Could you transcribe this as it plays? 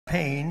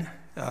Payne.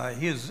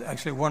 He is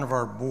actually one of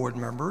our board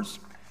members,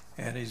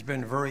 and he's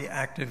been very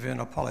active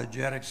in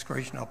apologetics,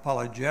 creation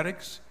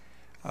apologetics,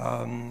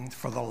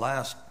 for the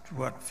last,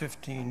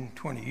 15,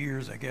 20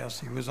 years, I guess.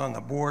 He was on the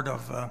board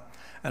of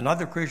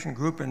another Christian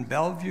group in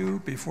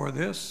Bellevue before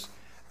this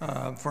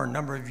for a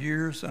number of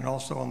years, and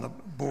also on the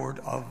board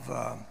of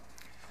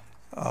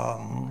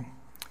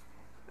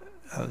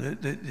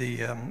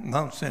the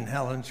Mount St.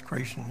 Helens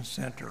Creation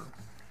Center.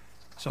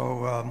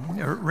 So,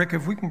 Rick,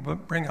 if we can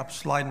bring up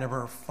slide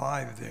number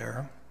 5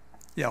 there.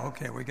 Yeah,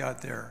 okay, we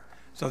got there.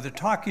 So the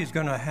talk he's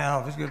going to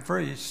have is a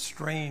very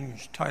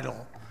strange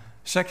title,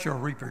 Sexual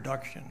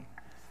Reproduction,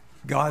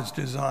 God's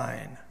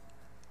Design.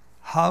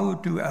 How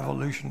do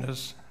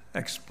evolutionists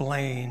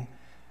explain,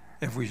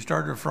 if we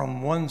started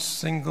from one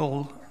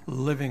single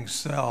living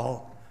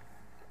cell,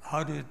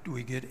 how did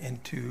we get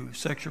into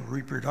sexual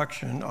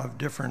reproduction of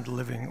different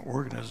living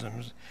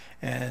organisms?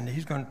 And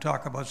he's going to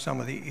talk about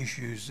some of the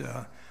issues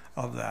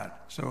of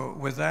that. So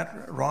with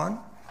that, Ron,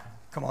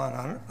 come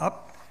on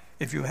up.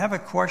 If you have a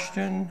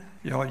question,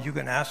 you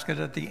can ask it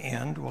at the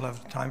end. We'll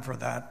have time for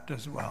that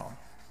as well.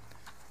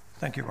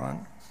 Thank you,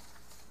 Ron.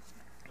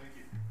 Thank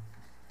you.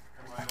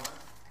 Am I on?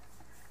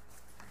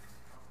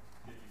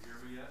 Can you hear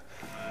me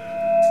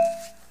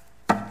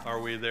yet? Are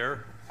we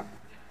there?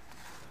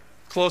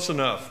 Close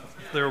enough.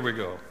 There we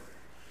go.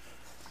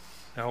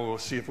 Now we'll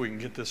see if we can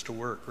get this to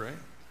work, right?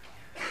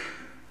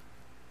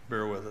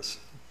 Bear with us.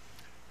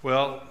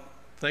 Well,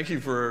 thank you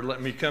for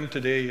letting me come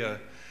today.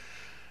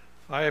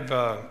 I have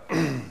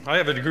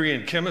a degree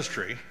in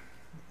chemistry,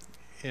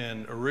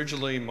 and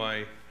originally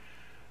my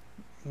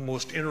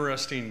most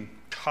interesting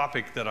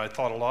topic that I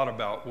thought a lot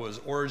about was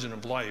origin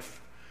of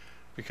life,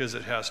 because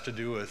it has to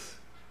do with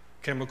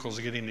chemicals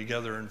getting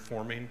together and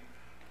forming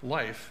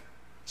life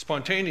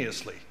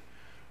spontaneously.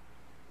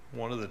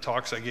 One of the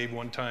talks I gave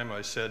one time,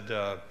 I said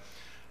that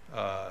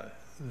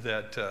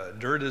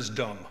dirt is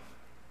dumb,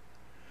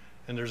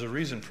 and there's a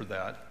reason for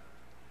that.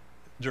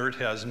 Dirt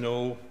has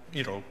no,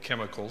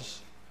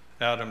 chemicals.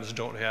 Atoms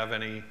don't have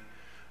any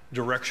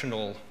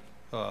directional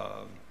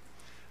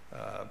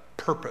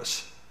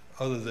purpose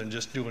other than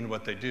just doing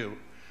what they do.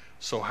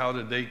 So how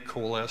did they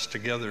coalesce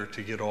together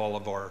to get all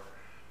of our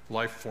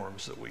life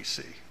forms that we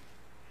see?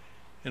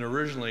 And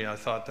originally I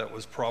thought that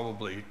was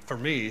probably, for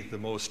me, the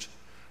most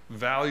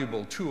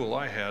valuable tool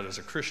I had as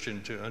a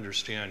Christian to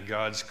understand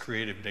God's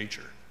creative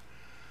nature.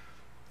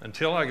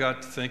 Until I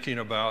got to thinking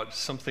about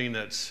something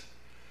that's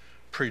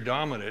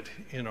predominant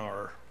in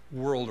our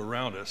world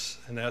around us,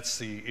 and that's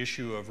the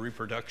issue of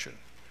reproduction.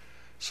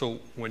 So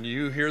when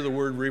you hear the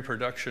word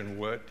reproduction,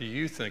 what do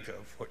you think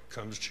of? What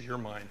comes to your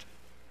mind?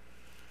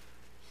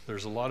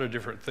 There's a lot of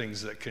different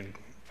things that can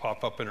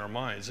pop up in our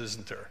minds,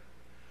 isn't there?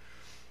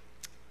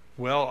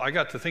 Well, I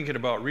got to thinking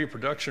about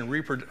reproduction.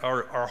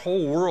 Our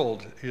whole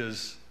world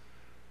is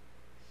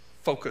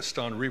focused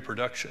on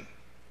reproduction.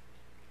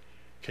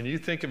 Can you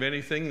think of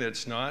anything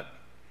that's not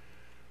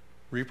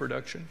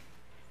reproduction?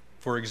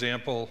 For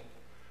example,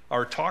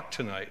 our talk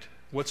tonight,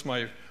 what's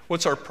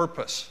our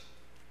purpose?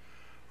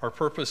 Our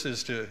purpose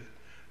is to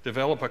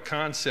develop a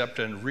concept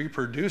and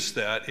reproduce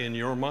that in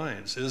your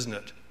minds, isn't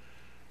it?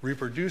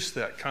 Reproduce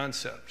that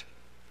concept.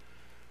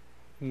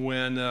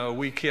 When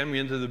we came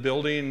into the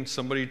building,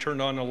 somebody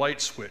turned on a light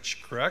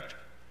switch, correct?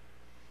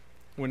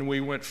 When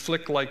we went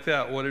flick like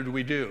that, what did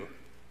we do?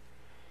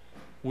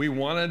 We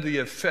wanted the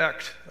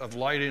effect of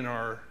light in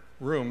our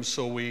room,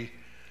 so we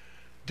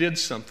did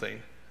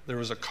something. There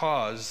was a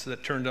cause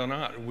that turned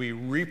on. We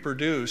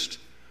reproduced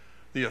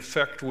the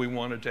effect we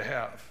wanted to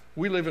have.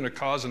 We live in a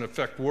cause and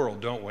effect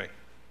world, don't we?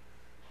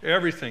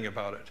 Everything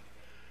about it.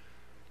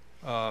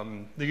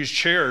 These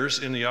chairs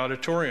in the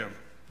auditorium,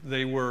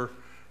 they were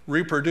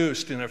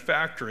reproduced in a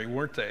factory,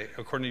 weren't they?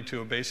 According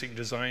to a basic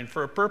design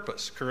for a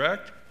purpose,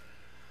 correct?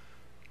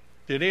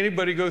 Did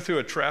anybody go through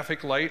a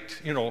traffic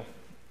light,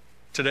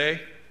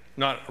 today?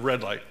 Not a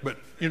red light, but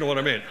you know what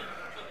I mean.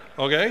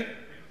 Okay?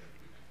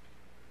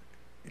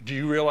 Do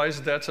you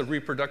realize that's a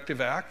reproductive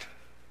act?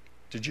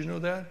 Did you know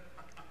that?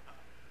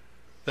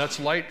 That's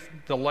light.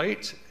 The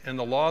light and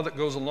the law that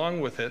goes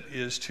along with it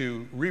is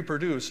to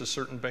reproduce a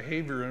certain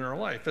behavior in our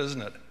life,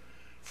 isn't it?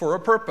 For a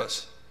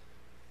purpose,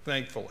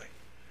 thankfully.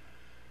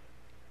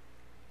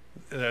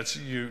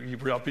 You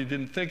probably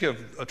didn't think of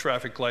a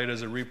traffic light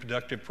as a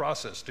reproductive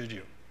process, did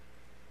you?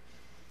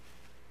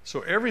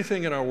 So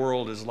everything in our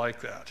world is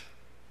like that.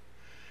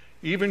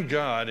 Even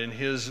God, in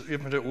his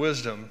infinite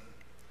wisdom,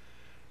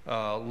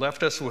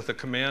 left us with a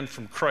command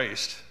from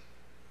Christ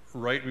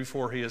right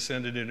before he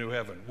ascended into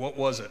heaven. What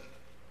was it?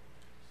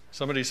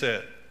 Somebody say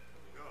it.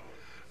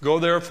 Go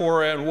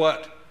therefore and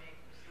what?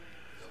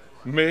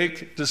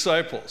 Make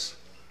disciples.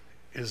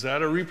 Is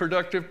that a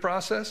reproductive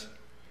process?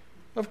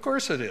 Of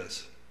course it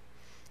is.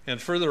 And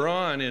further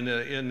on,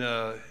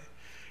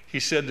 he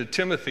said to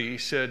Timothy, he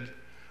said,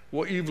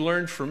 what you've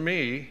learned from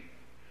me,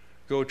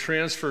 go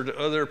transfer to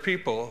other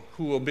people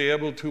who will be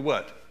able to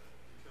what?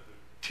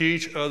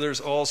 Teach others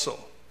also.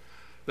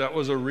 That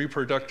was a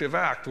reproductive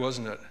act,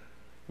 wasn't it?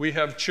 We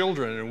have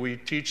children and we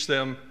teach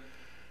them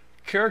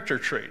character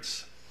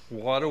traits.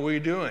 what are we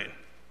doing?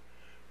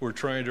 We're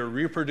trying to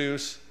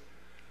reproduce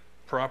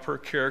proper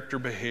character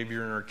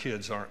behavior in our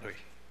kids, aren't we?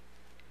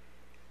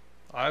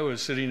 I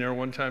was sitting there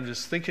one time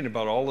just thinking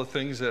about all the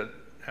things that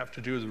have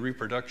to do with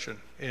reproduction,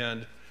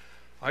 and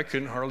I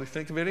couldn't hardly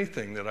think of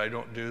anything that I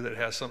don't do that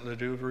has something to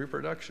do with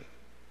reproduction.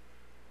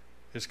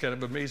 It's kind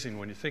of amazing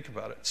when you think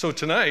about it. So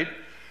tonight,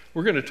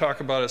 we're going to talk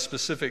about a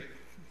specific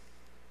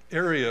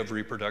area of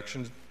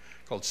reproduction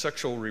called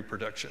sexual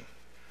reproduction.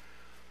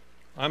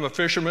 I'm a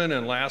fisherman,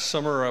 and last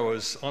summer I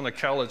was on the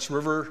Cowlitz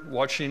River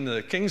watching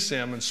the king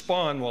salmon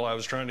spawn while I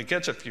was trying to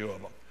catch a few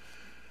of them.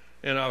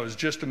 And I was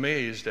just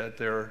amazed at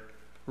their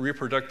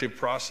reproductive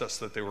process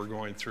that they were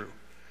going through.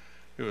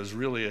 It was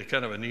really a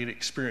kind of a neat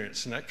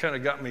experience, and that kind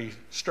of got me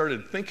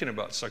started thinking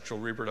about sexual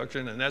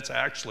reproduction, and that's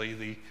actually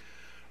the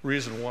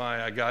reason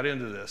why I got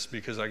into this,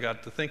 because I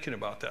got to thinking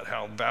about that,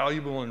 how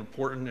valuable and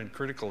important and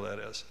critical that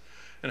is.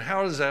 And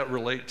how does that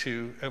relate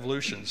to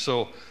evolution?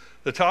 So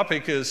the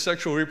topic is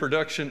sexual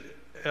reproduction,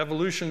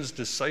 evolution's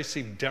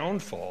decisive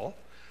downfall,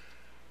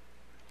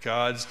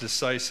 God's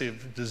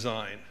decisive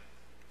design.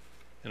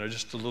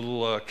 Just a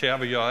little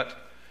caveat,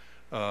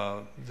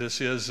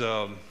 this is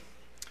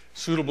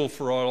suitable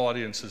for all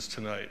audiences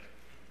tonight.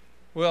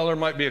 Well, there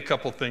might be a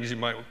couple things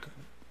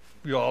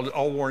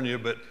I'll warn you,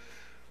 but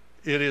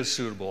it is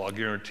suitable, I'll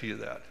guarantee you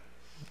that.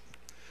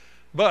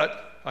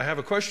 But I have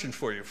a question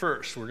for you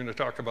first. We're going to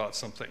talk about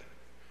something.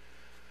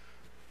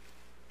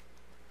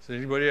 Has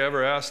anybody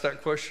ever asked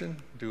that question?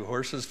 Do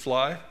horses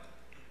fly?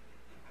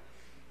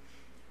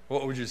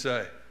 What would you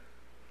say?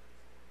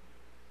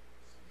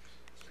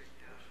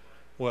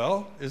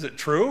 Well, is it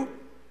true?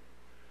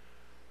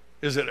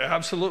 Is it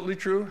absolutely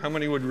true? How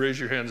many would raise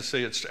your hand to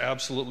say it's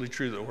absolutely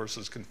true that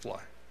horses can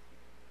fly?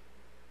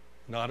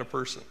 Not a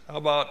person. How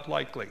about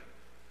likely?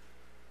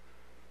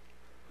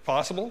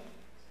 Possible?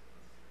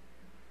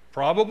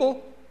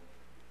 Probable?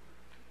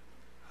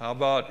 How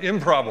about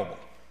improbable?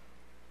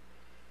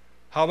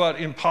 How about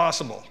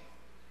impossible?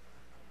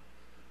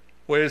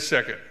 Wait a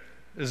second.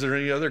 Is there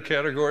any other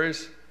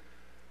categories?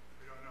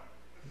 We don't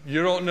know.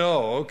 You don't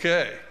know,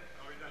 okay.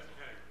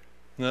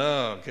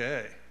 No,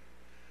 okay.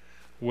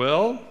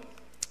 Well,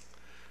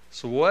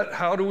 so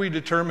how do we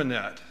determine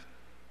that?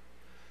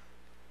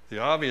 The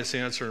obvious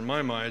answer in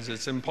my mind is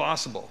it's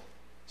impossible.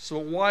 So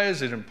why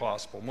is it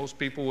impossible? Most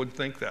people would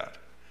think that.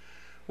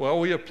 Well,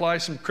 we apply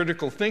some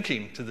critical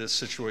thinking to this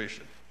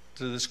situation,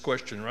 to this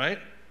question, right?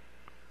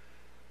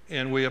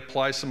 And we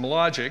apply some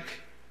logic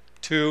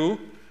to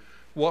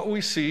what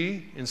we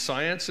see in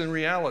science and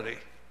reality.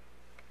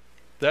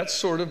 That's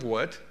sort of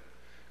what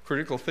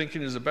critical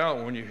thinking is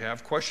about when you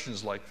have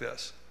questions like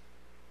this.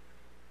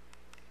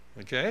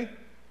 Okay?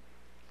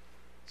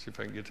 See if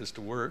I can get this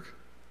to work.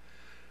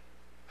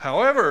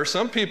 However,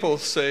 some people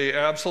say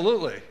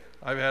absolutely.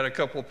 I've had a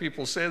couple of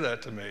people say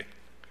that to me.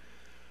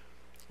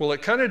 Well,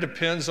 it kind of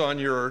depends on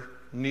your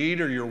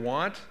need or your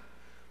want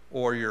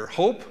or your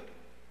hope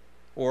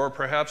or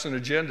perhaps an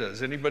agenda.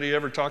 Has anybody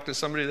ever talked to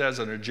somebody that has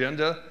an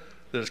agenda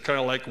that's kind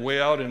of like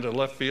way out into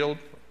left field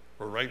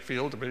or right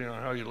field, depending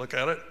on how you look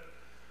at it?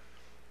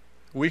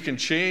 We can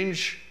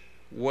change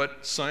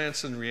what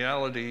science and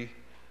reality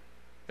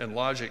and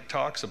logic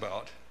talks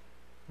about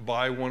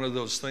by one of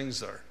those things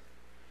there.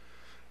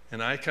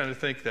 And I kind of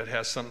think that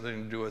has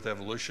something to do with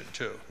evolution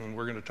too, and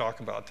we're going to talk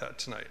about that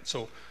tonight.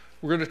 So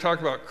we're going to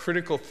talk about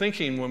critical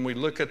thinking when we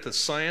look at the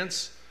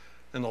science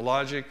and the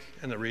logic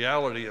and the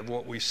reality of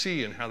what we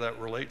see and how that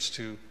relates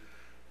to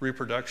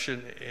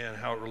reproduction and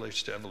how it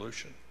relates to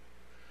evolution.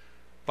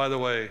 By the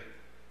way,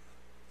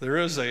 there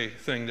is a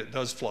thing that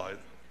does fly.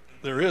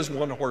 There is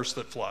one horse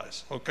that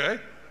flies, okay?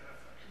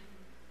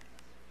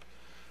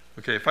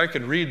 Okay, if I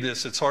can read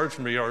this, it's hard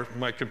for me.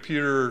 My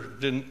computer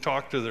didn't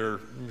talk to their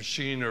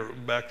machine or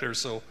back there,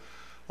 so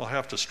I'll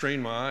have to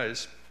strain my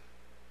eyes.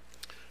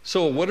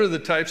 So what are the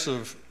types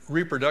of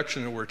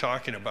reproduction that we're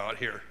talking about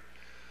here?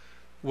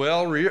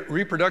 Well,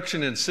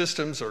 reproduction in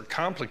systems are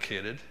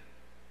complicated,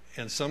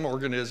 and some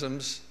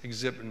organisms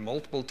exhibit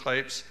multiple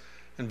types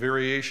and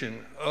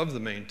variation of the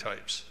main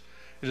types.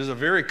 It is a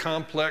very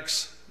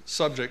complex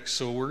subject,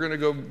 so we're going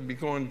to be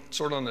going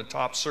sort of on the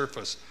top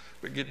surface,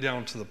 but get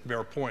down to the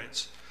bare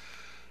points.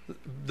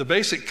 The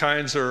basic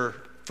kinds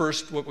are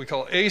first what we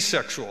call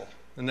asexual,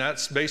 and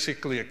that's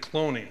basically a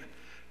cloning,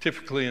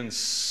 typically in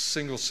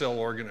single-cell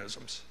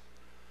organisms.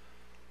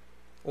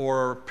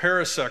 Or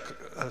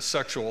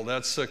parasexual,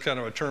 that's kind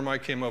of a term I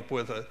came up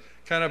with, a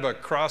kind of a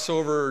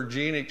crossover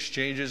gene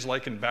exchanges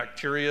like in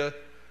bacteria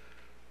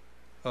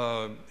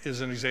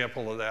is an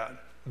example of that.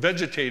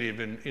 Vegetative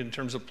in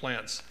terms of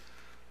plants.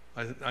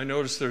 I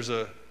noticed there's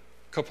a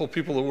couple of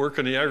people that work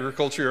in the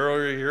agriculture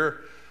area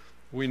here.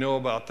 We know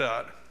about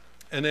that.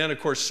 And then, of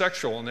course,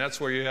 sexual, and that's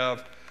where you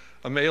have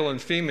a male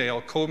and female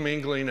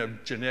commingling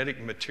of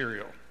genetic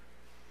material.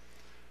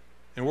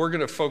 And we're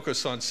going to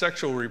focus on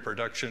sexual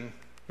reproduction,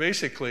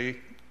 basically,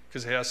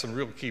 because it has some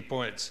real key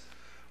points.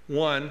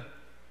 One,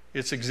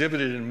 it's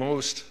exhibited in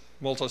most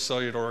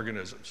multicellular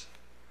organisms.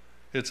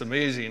 It's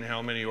amazing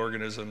how many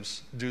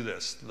organisms do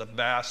this, the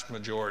vast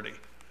majority.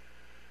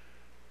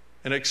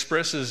 and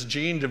expresses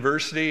gene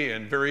diversity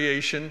and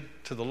variation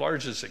to the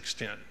largest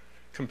extent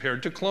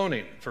compared to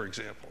cloning, for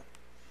example.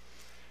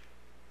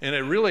 And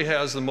it really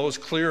has the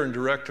most clear and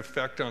direct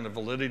effect on the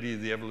validity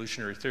of the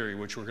evolutionary theory,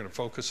 which we're going to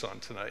focus on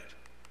tonight.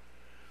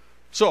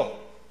 So,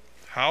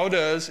 how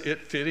does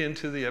it fit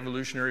into the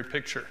evolutionary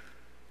picture?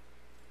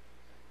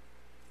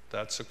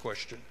 That's the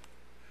question.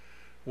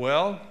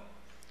 Well,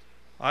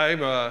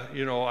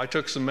 I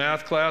took some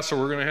math class, so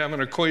we're going to have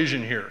an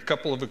equation here, a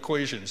couple of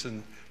equations,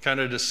 and kind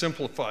of to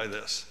simplify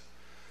this.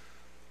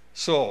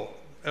 So,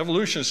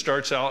 evolution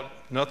starts out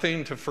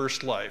nothing to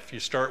first life. You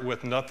start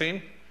with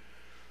nothing,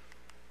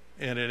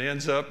 and it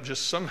ends up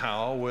just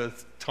somehow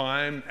with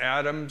time,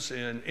 atoms,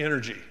 and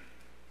energy,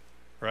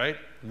 right?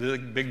 The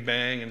Big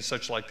Bang and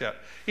such like that.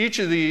 Each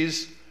of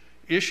these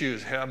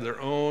issues have their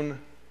own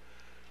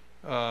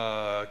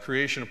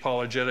creation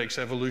apologetics,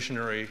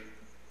 evolutionary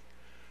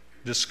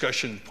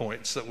discussion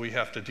points that we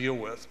have to deal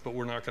with, but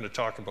we're not going to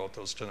talk about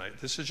those tonight.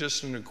 This is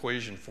just an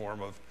equation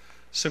form of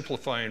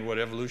simplifying what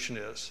evolution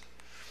is.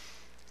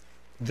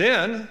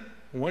 Then,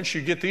 once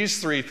you get these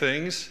three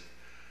things,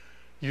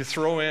 you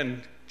throw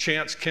in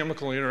chance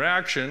chemical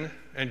interaction,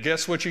 and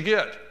guess what you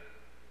get?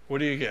 What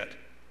do you get?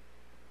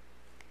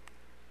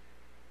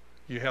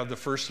 You have the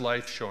first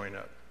life showing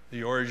up,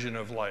 the origin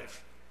of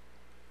life.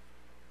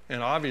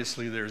 And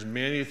obviously, there's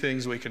many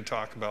things we can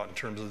talk about in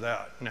terms of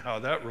that and how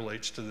that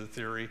relates to the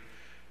theory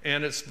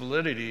and its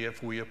validity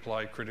if we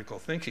apply critical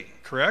thinking,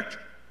 correct?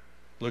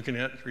 Looking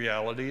at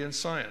reality and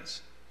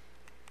science.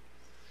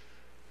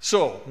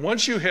 So,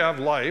 once you have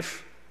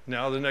life,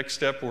 now the next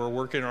step, we're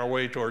working our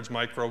way towards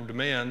microbe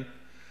demand.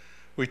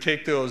 We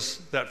take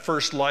that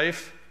first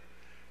life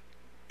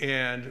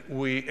and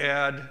we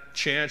add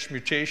chance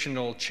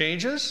mutational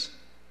changes.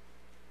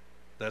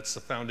 That's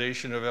the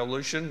foundation of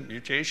evolution,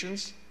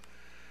 mutations.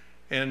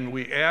 And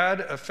we add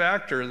a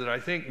factor that I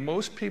think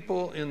most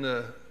people in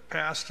the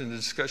past in the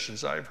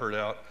discussions I've heard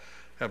out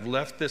have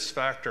left this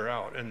factor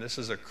out, and this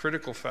is a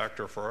critical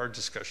factor for our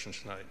discussion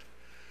tonight.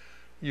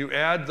 You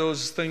add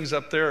those things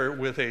up there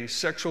with a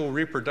sexual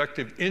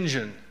reproductive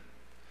engine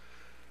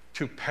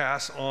to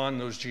pass on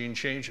those gene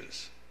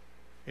changes.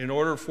 In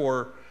order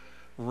for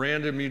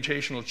random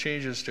mutational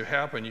changes to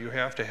happen, you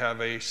have to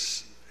have a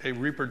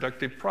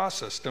reproductive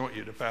process, don't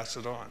you, to pass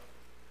it on.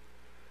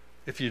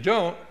 If you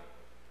don't,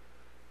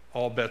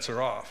 all bets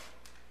are off.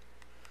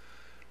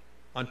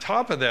 On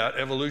top of that,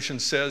 evolution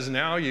says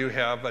now you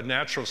have a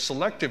natural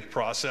selective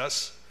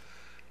process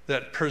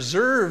that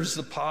preserves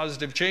the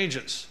positive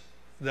changes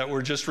that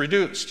were just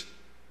reduced.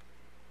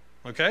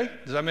 Okay?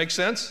 Does that make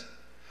sense?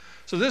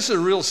 So this is a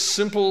real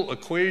simple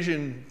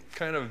equation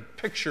kind of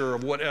picture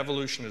of what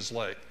evolution is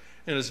like.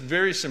 And it's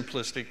very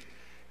simplistic.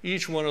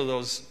 Each one of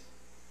those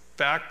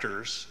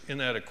factors in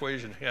that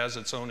equation has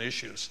its own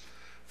issues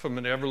from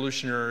an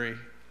evolutionary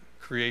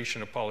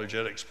creation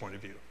apologetics point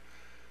of view.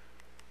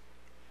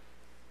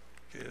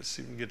 Okay, let's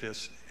see if we can get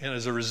this. And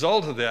as a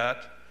result of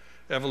that,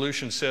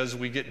 evolution says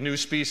we get new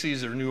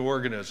species or new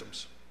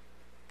organisms.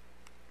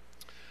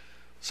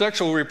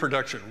 Sexual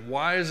reproduction.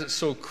 Why is it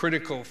so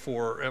critical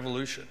for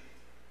evolution?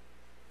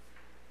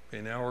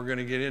 Okay, now we're going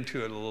to get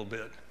into it a little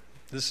bit.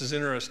 This is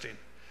interesting.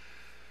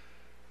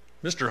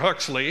 Mr.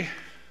 Huxley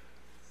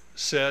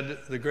said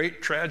the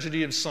great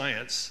tragedy of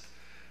science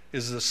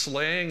is the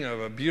slaying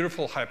of a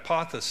beautiful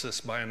hypothesis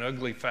by an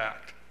ugly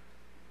fact.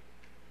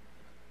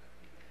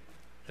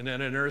 Isn't that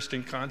an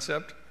interesting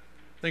concept?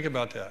 Think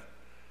about that.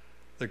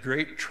 The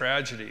great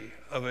tragedy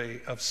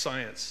of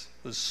science,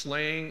 the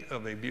slaying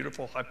of a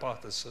beautiful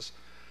hypothesis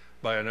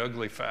by an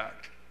ugly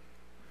fact.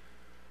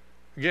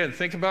 Again,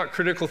 think about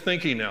critical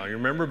thinking now. You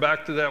remember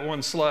back to that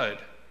one slide.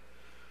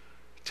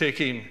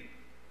 Taking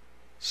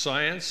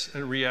science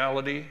and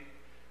reality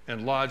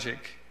and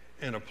logic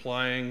and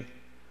applying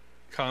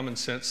common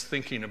sense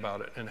thinking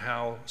about it and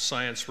how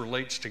science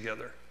relates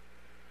together.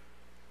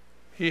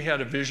 He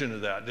had a vision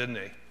of that, didn't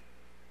he?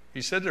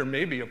 He said there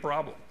may be a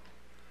problem.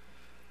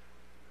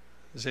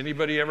 Has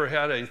anybody ever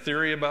had a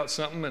theory about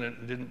something and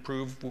it didn't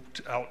prove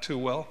out too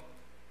well?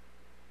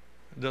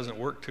 It doesn't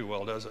work too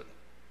well, does it?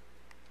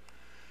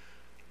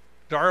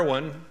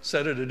 Darwin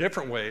said it a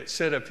different way. It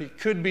said if it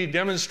could be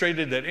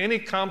demonstrated that any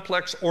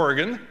complex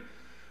organ,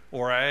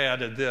 or I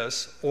added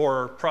this,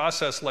 or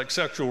process like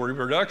sexual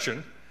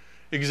reproduction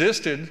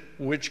existed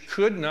which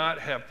could not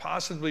have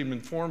possibly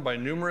been formed by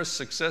numerous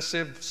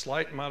successive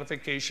slight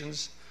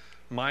modifications,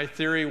 my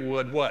theory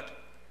would what?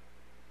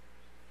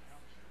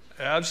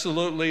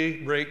 Absolutely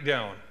break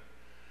down.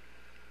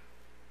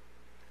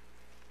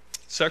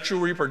 Sexual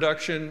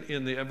reproduction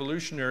in the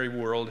evolutionary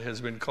world has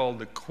been called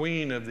the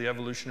queen of the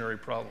evolutionary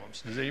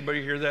problems. Does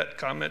anybody hear that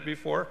comment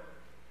before?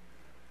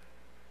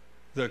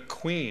 The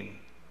queen,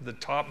 the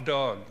top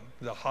dog,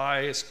 the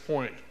highest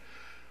point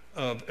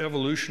of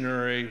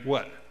evolutionary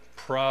what?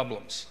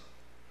 Problems.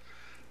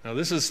 Now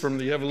this is from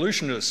the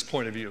evolutionist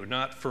point of view,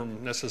 not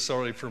from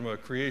necessarily from a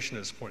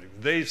creationist point of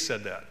view. They've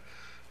said that.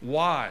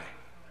 Why?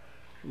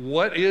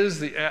 What is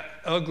the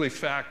ugly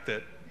fact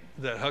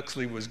that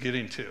Huxley was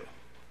getting to?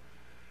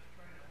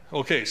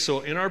 Okay,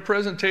 so in our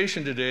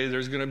presentation today,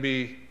 there's going to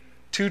be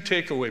 2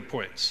 takeaway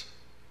points.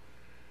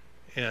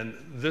 And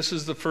this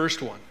is the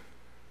first one.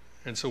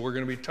 And so we're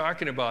going to be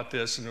talking about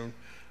this, and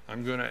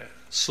I'm going to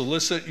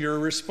solicit your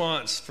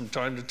response from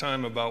time to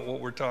time about what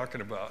we're talking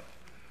about.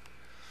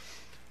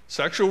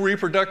 Sexual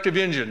reproductive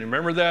engine,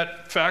 remember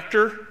that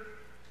factor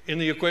in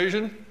the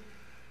equation?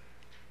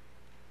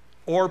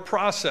 Or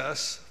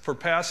process for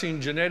passing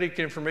genetic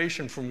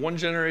information from one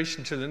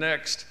generation to the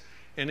next,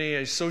 any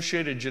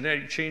associated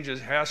genetic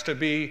changes has to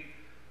be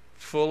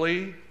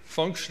fully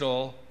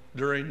functional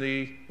during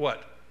the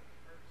what?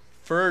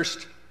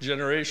 First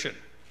generation.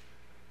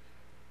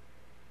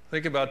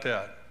 Think about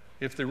that.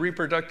 If the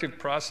reproductive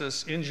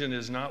process engine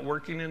is not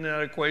working in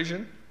that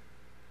equation,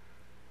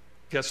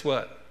 guess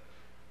what?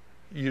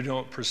 You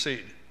don't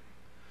proceed.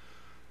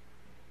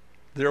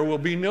 There will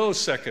be no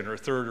second or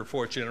third or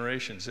fourth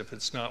generations if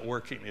it's not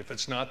working, if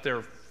it's not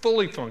there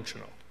fully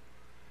functional.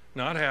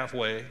 Not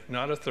halfway,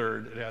 not a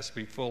third, it has to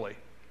be fully.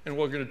 And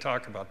we're going to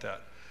talk about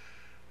that.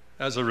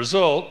 As a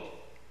result,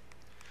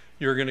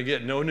 you're going to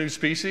get no new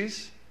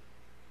species,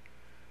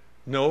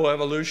 no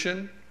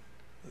evolution.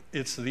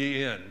 It's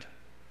the end.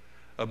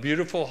 A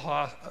beautiful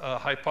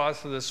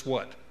hypothesis,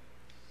 what?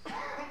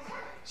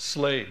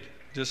 Slayed,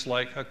 just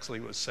like Huxley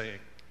was saying.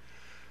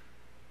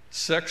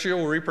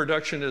 Sexual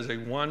reproduction is a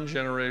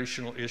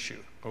one-generational issue.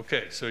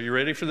 Okay, so you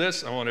ready for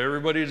this? I want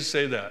everybody to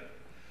say that.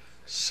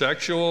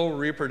 Sexual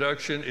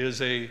reproduction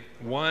is a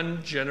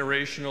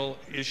one-generational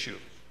issue.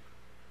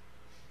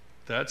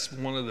 That's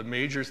one of the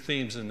major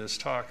themes in this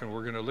talk, and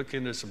we're going to look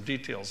into some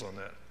details on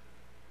that.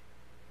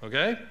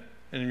 Okay?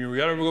 And we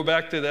got to go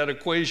back to that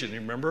equation,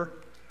 you remember?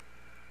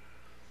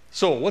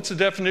 So, what's the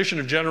definition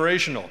of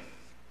generational?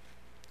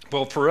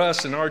 Well, for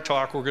us in our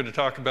talk, we're going to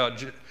talk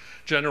about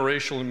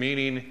generational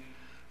meaning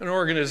an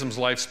organism's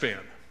lifespan.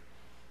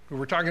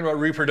 We're talking about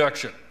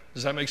reproduction.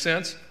 Does that make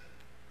sense?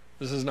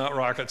 This is not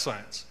rocket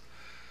science.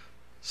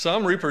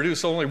 Some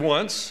reproduce only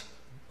once,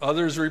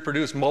 others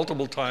reproduce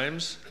multiple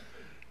times,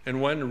 and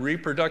when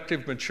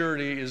reproductive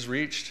maturity is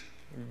reached,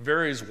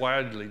 varies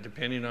widely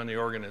depending on the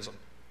organism.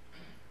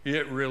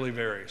 It really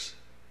varies.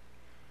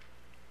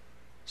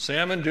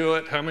 Salmon do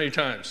it how many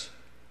times?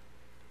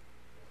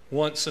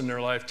 Once in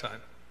their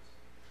lifetime.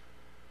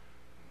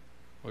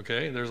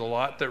 Okay, there's a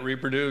lot that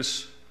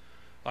reproduce.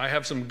 I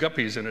have some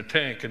guppies in a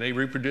tank, and they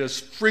reproduce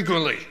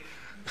frequently,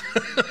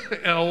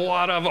 and a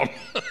lot of them.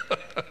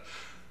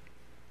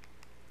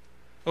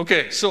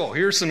 Okay, so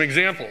here's some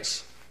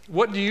examples.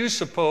 What do you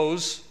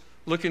suppose,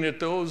 looking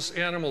at those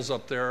animals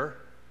up there,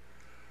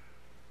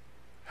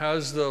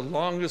 has the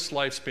longest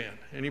lifespan?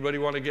 Anybody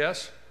want to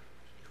guess?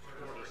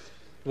 The tortoise.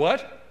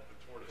 What?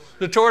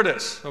 The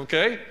tortoise. The tortoise,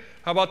 okay.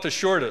 How about the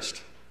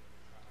shortest?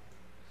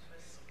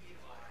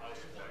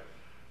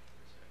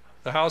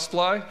 The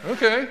housefly?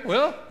 Okay,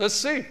 well, let's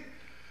see.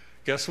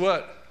 Guess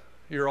what?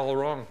 You're all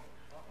wrong.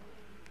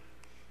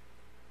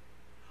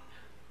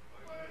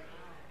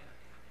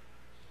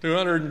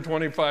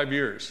 $225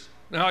 years.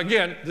 Now,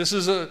 again, this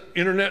is an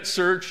internet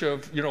search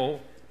of,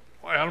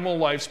 animal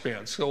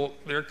lifespans. So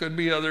there could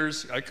be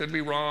others. I could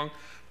be wrong,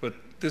 but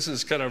this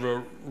is kind of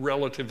a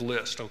relative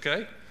list,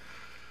 okay?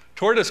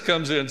 Tortoise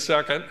comes in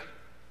second.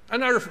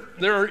 And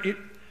there are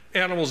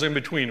animals in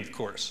between, of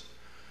course.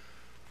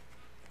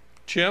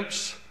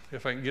 Chimps,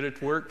 if I can get it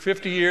to work,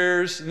 50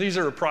 years. And these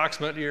are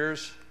approximate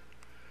years.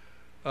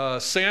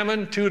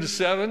 Salmon, 2 to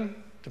 7,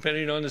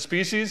 depending on the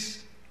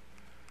species.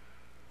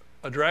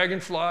 A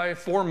dragonfly,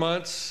 4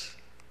 months.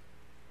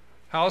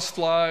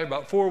 Housefly,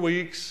 about 4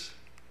 weeks.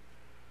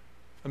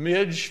 A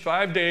midge,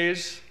 5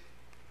 days.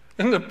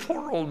 And the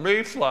poor old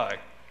mayfly.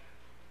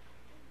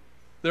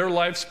 Their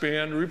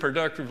lifespan,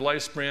 reproductive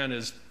lifespan,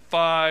 is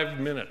 5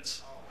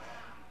 minutes.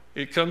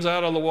 It comes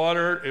out of the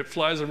water, it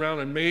flies around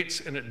and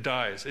mates, and it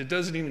dies. It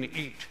doesn't even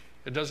eat.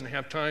 It doesn't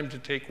have time to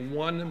take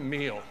one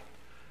meal.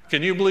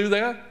 Can you believe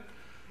that?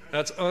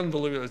 That's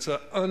unbelievable. It's an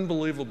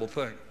unbelievable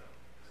thing.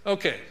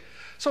 Okay,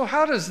 so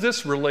how does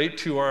this relate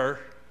to our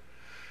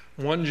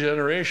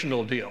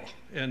one-generational deal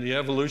and the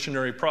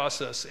evolutionary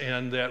process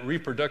and that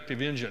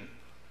reproductive engine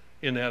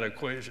in that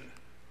equation?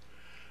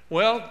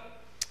 Well,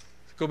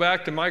 go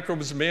back to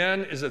microbes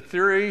man is a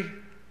theory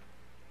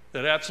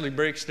that absolutely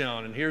breaks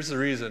down, and here's the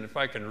reason, if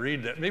I can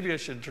read that. Maybe I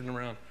should turn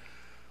around.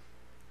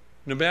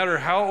 No matter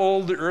how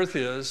old the Earth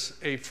is,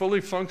 a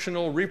fully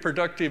functional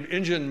reproductive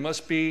engine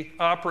must be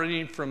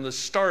operating from the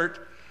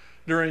start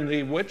during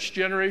the which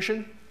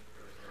generation?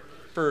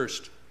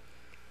 First.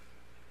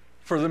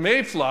 For the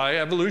mayfly,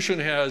 evolution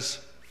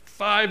has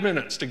 5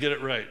 minutes to get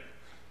it right.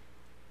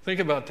 Think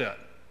about that.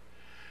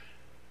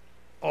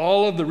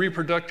 All of the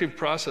reproductive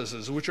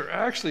processes, which are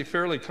actually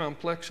fairly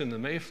complex in the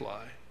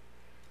mayfly,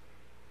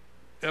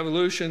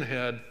 evolution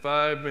had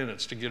 5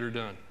 minutes to get her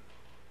done.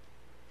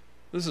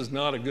 This is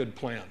not a good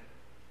plan.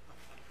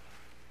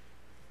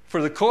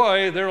 For the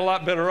koi, they're a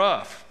lot better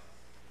off.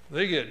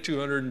 They get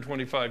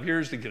 225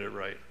 years to get it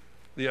right,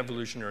 the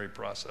evolutionary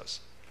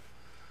process.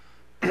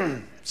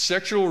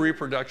 Sexual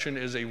reproduction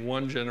is a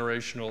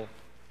one-generational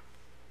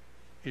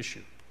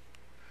issue.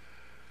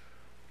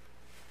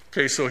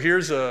 Okay, so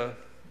here's a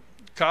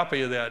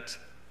copy of that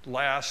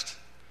last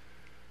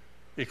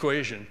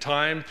equation.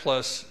 Time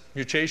plus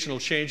mutational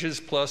changes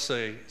plus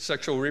a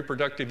sexual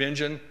reproductive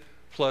engine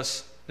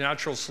plus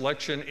natural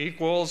selection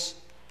equals,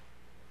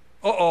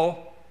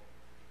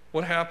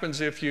 what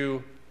happens if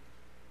you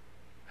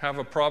have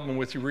a problem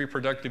with your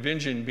reproductive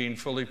engine being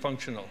fully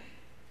functional?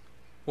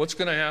 What's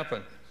going to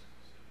happen?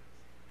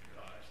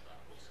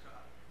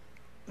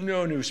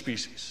 No new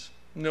species,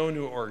 no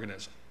new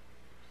organism.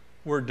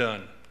 We're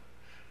done.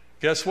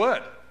 Guess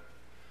what?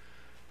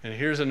 And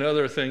here's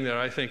another thing that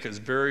I think is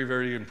very,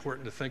 very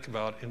important to think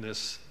about in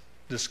this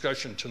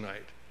discussion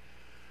tonight.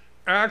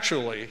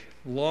 Actually,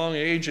 long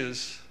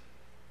ages,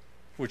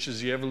 which is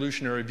the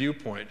evolutionary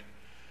viewpoint,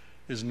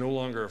 is no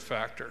longer a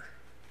factor.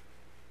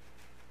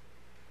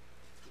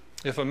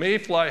 If a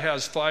mayfly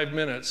has 5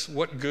 minutes,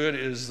 what good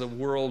is the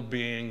world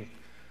being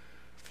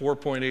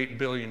 4.8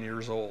 billion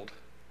years old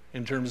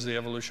in terms of the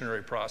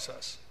evolutionary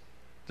process?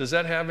 Does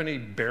that have any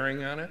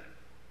bearing on it?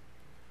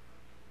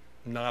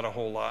 Not a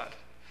whole lot.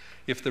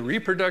 If the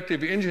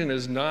reproductive engine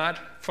is not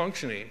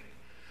functioning,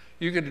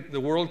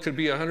 the world could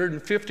be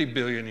 150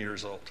 billion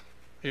years old.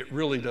 It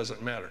really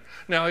doesn't matter.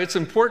 Now, it's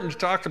important to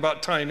talk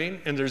about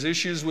timing, and there's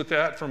issues with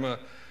that from a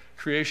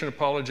creation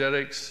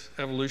apologetics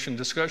evolution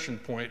discussion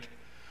point.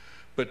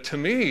 But to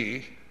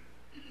me,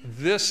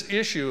 this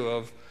issue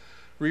of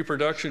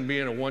reproduction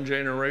being a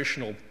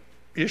one-generational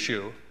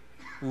issue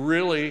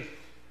really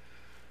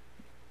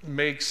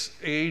makes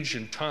age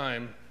and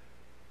time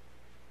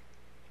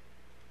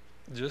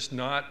just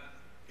not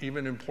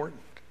even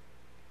important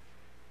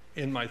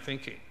in my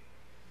thinking.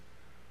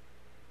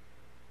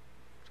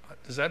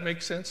 Does that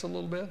make sense a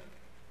little bit?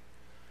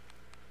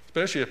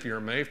 Especially if you're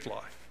a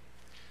mayfly.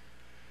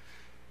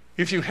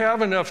 If you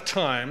have enough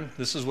time,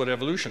 this is what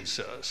evolution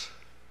says,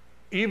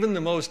 even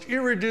the most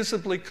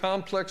irreducibly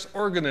complex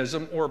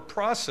organism or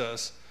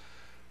process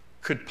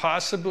could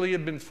possibly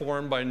have been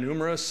formed by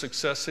numerous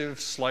successive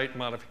slight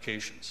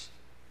modifications.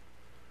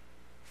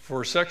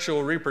 For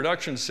sexual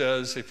reproduction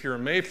says, if you're a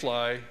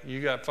mayfly,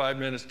 you got 5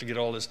 minutes to get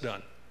all this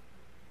done.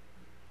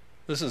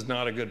 This is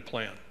not a good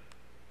plan.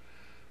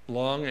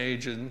 Long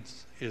aging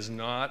is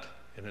not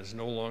and is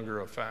no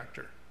longer a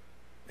factor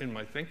in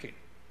my thinking.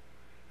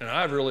 And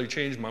I've really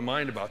changed my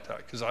mind about that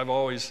because I've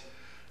always,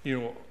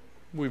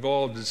 we've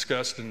all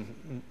discussed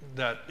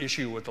that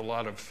issue with a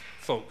lot of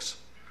folks.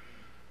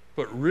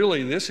 But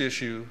really, this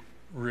issue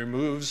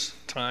removes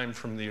time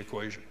from the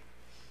equation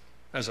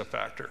as a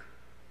factor.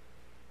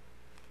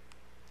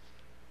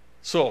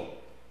 So,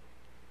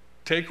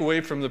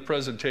 takeaway from the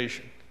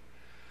presentation.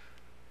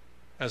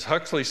 As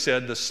Huxley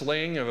said, the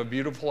slaying of a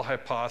beautiful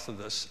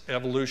hypothesis,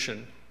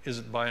 evolution, is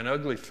by an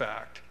ugly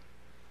fact.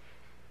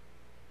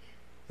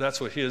 That's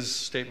what his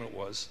statement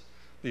was.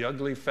 The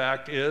ugly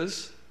fact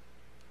is,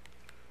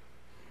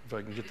 if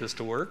I can get this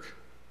to work,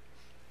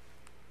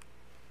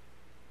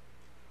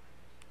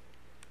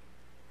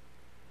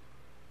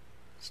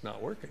 it's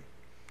not working.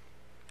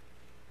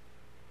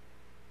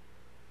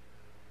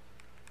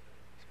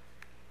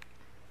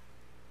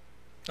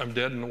 I'm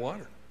dead in the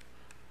water.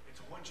 It's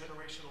a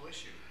one-generational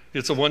issue.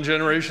 It's a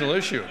one-generational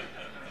issue.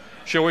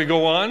 Shall we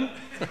go on?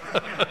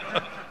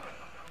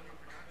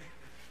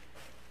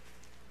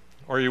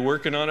 Are you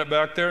working on it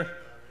back there?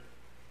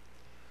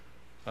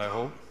 I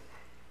hope.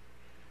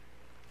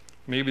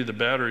 Maybe the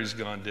battery's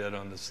gone dead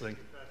on this thing.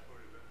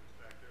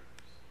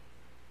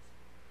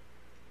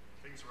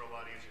 Things were a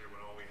lot easier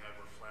when all we had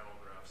were flannel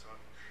graphs, huh?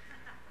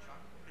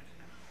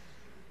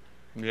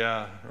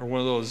 Yeah, or one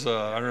of those,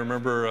 I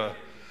remember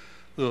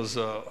those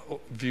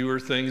viewer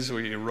things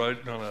where you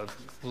write on a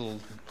little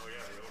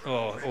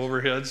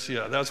overheads.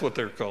 Yeah, that's what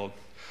they're called.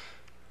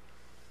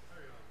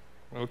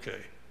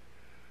 Okay.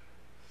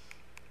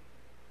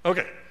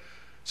 Okay.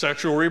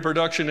 Sexual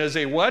reproduction is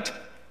a what?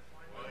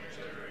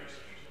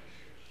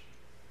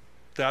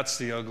 That's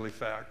the ugly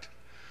fact.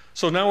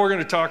 So now we're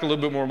going to talk a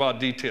little bit more about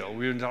detail.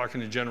 We've been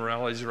talking to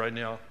generalities right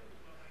now.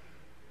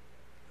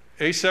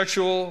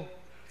 Asexual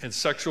and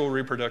sexual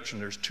reproduction,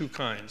 there's two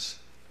kinds.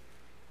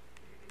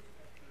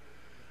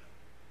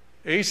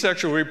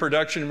 Asexual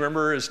reproduction,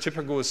 remember, is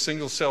typical with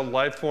single-celled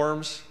life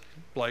forms.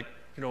 Like,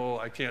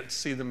 I can't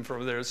see them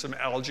from there. Some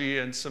algae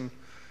and some,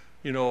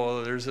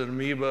 there's an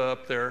amoeba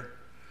up there.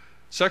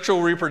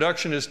 Sexual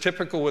reproduction is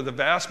typical with the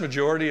vast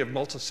majority of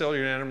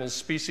multicellular animal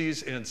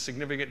species and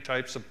significant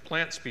types of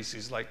plant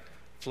species like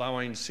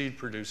flowering seed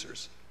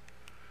producers.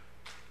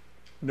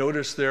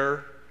 Notice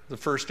there, the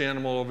first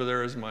animal over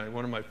there is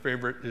one of my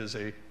favorite is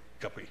a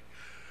guppy.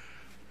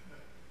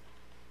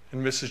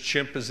 And Mrs.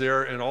 Chimp is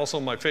there, and also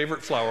my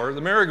favorite flower, the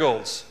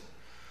marigolds.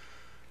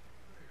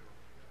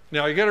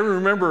 Now, you got to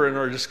remember in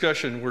our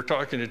discussion, we're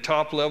talking at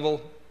top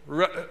level.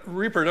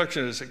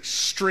 Reproduction is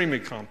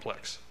extremely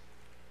complex.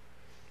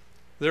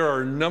 There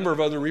are a number of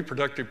other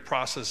reproductive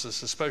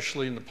processes,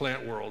 especially in the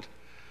plant world.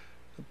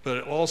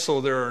 But also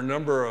there are a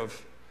number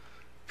of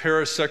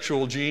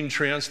parasexual gene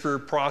transfer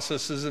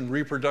processes and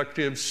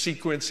reproductive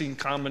sequencing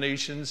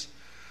combinations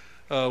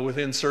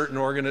within certain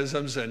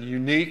organisms and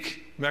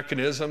unique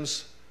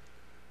mechanisms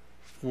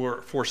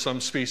for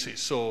some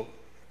species. So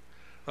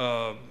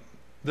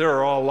There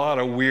are a lot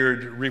of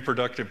weird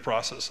reproductive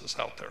processes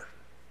out there.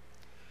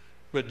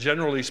 But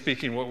generally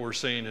speaking, what we're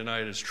saying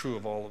tonight is true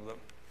of all of them.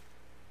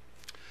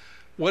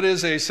 What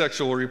is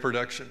asexual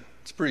reproduction?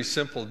 It's pretty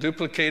simple.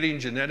 Duplicating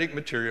genetic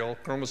material,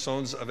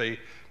 chromosomes of a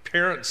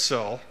parent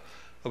cell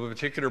of a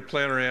particular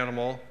plant or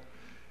animal,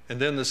 and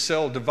then the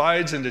cell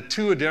divides into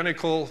two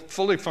identical,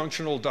 fully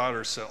functional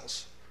daughter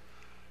cells,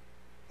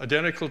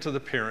 identical to the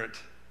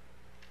parent,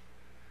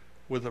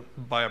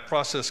 by a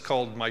process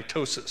called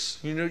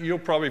mitosis. You'll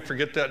probably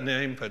forget that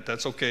name, but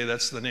that's okay.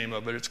 That's the name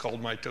of it. It's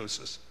called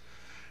mitosis.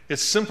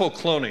 It's simple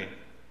cloning.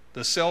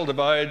 The cell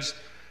divides.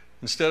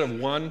 Instead of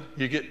one,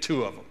 you get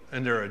two of them,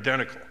 and they're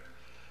identical.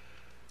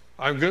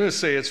 I'm going to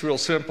say it's real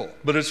simple,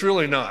 but it's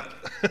really not.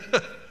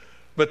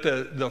 But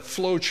the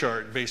flow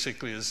chart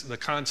basically is, the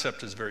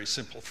concept is very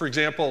simple. For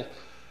example,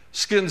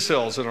 skin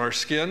cells in our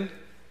skin,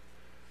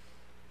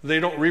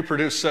 they don't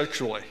reproduce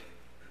sexually.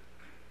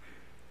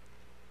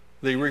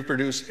 They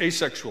reproduce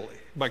asexually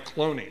by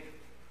cloning.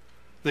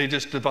 They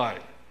just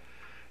divide.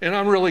 And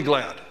I'm really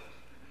glad,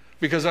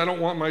 because I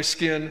don't want my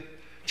skin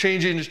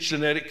changing its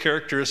genetic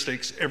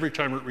characteristics every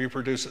time it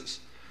reproduces.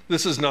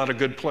 This is not a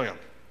good plan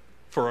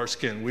for our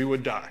skin. We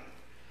would die.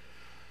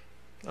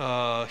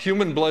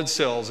 Human blood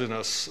cells in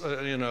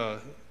a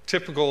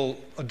typical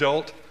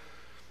adult,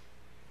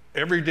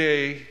 every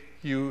day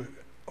you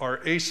are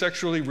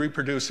asexually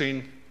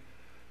reproducing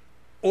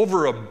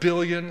over 1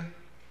 billion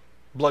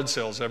blood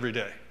cells every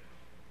day,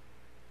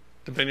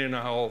 depending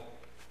on how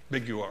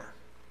big you are.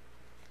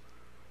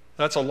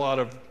 That's a lot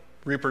of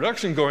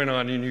reproduction going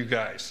on in you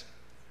guys.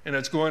 And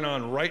it's going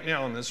on right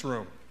now in this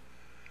room.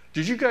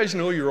 Did you guys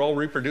know you're all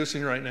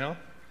reproducing right now?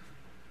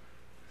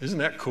 Isn't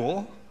that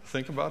cool?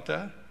 Think about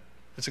that.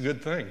 It's a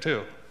good thing,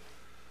 too.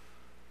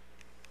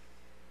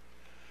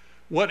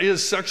 What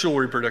is sexual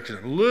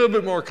reproduction? A little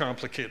bit more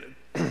complicated.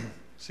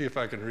 See if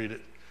I can read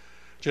it.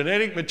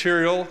 Genetic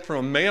material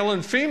from male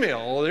and female.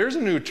 Well, there's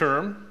a new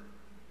term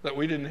that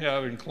we didn't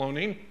have in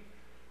cloning.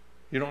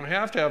 You don't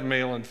have to have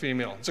male and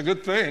female. It's a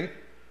good thing,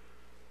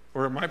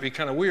 or it might be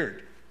kind of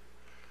weird.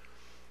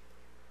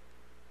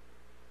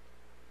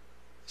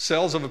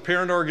 Cells of a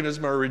parent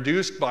organism are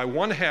reduced by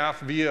 1/2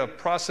 via a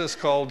process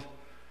called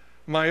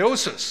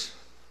meiosis.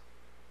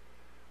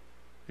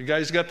 You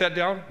guys got that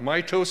down?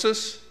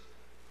 Mitosis?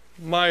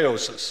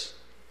 Meiosis.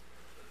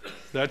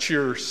 That's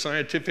your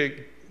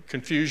scientific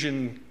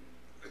confusion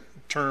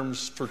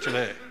terms for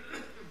today.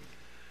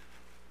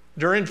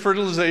 During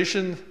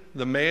fertilization,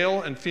 the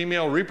male and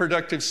female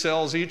reproductive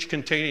cells, each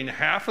containing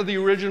half of the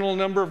original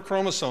number of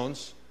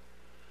chromosomes,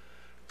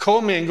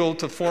 commingle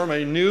to form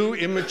a new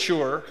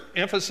immature,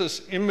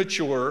 emphasis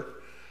immature,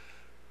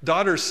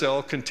 daughter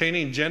cell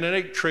containing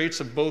genetic traits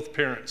of both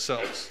parent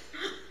cells.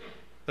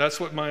 That's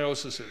what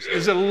meiosis is.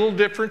 Is it a little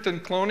different than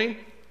cloning?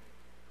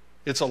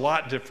 It's a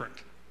lot different.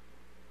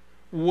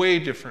 Way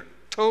different.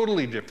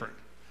 Totally different.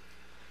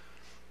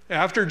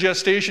 After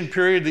gestation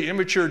period, the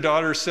immature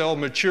daughter cell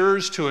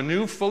matures to a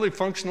new fully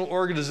functional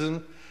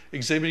organism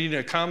exhibiting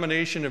a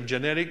combination of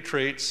genetic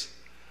traits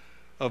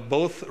of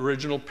both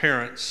original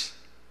parents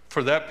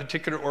for that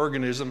particular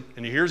organism.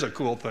 And here's a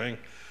cool thing,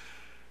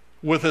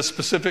 with a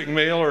specific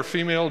male or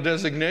female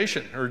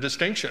designation or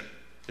distinction.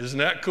 Isn't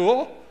that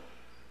cool?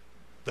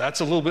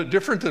 That's a little bit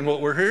different than what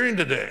we're hearing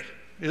today,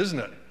 isn't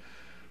it?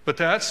 But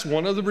that's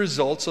one of the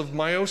results of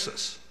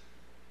meiosis.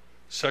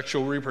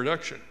 Sexual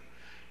reproduction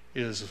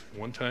is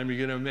one time you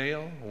get a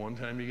male, one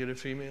time you get a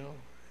female,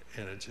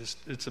 and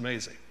it's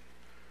amazing.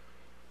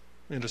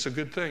 And it's a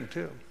good thing,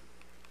 too.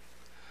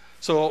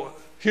 So,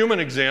 human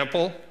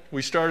example,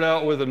 we start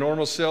out with a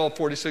normal cell,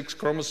 46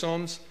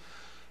 chromosomes.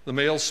 The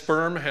male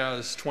sperm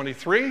has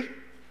 23,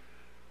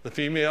 the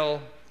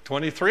female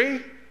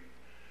 23,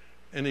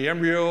 and the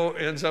embryo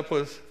ends up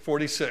with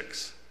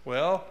 46.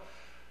 Well,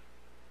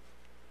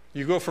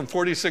 you go from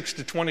 46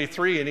 to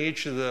 23 in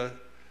each of the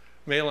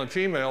male and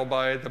female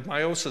by the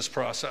meiosis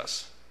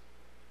process.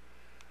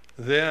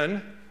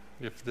 Then,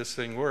 if this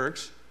thing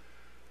works,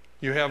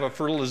 you have a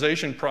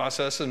fertilization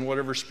process in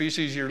whatever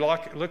species you're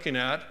looking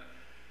at,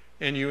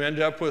 and you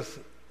end up with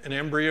an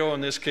embryo,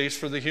 in this case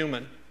for the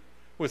human,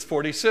 with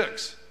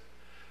 46.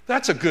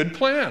 That's a good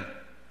plan.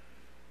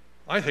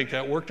 I think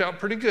that worked out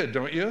pretty good,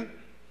 don't you?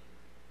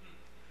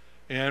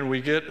 And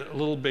we get a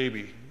little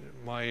baby.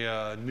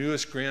 My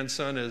newest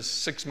grandson is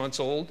 6 months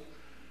old,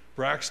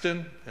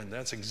 Braxton, and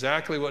that's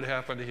exactly what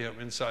happened to him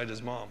inside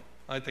his mom.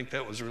 I think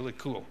that was really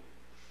cool.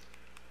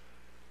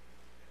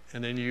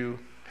 And then you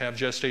have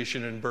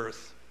gestation and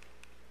birth.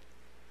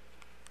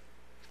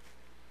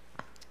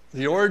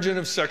 The origin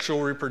of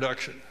sexual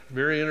reproduction.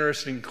 Very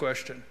interesting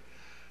question.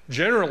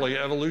 Generally,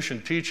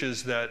 evolution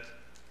teaches that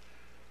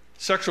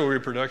sexual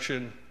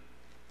reproduction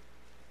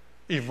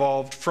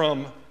evolved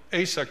from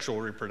asexual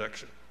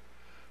reproduction.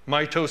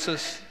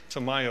 Mitosis to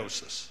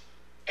meiosis.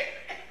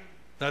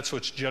 That's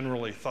what's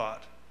generally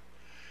thought.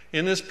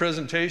 In this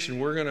presentation,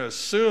 we're going to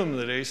assume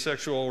that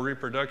asexual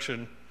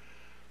reproduction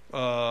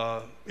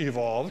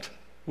evolved,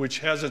 which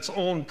has its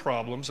own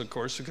problems, of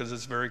course, because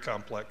it's very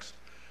complex.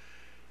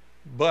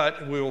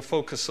 But we will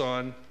focus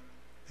on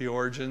the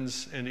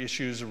origins and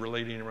issues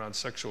relating around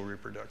sexual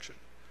reproduction.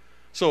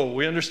 So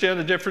we understand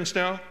the difference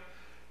now?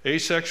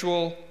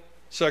 Asexual,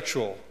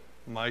 sexual,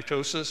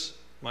 mitosis,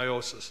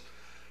 meiosis.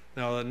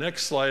 Now the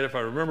next slide, if I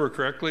remember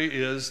correctly,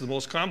 is the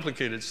most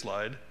complicated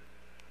slide.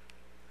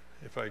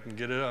 If I can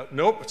get it up.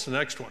 Nope, it's the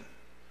next one.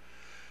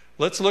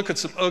 Let's look at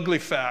some ugly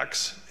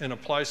facts and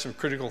apply some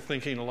critical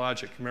thinking and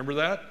logic. Remember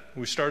that?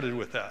 We started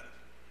with that.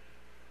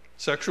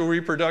 Sexual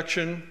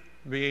reproduction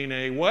being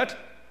a what?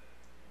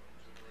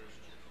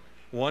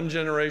 One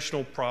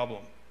generational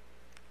problem.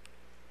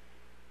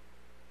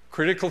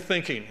 Critical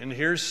thinking, and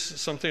here's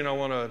something I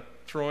want to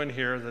throw in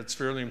here that's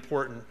fairly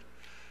important.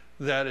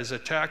 That is a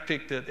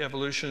tactic that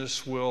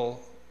evolutionists will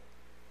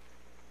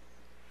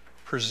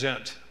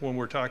present when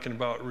we're talking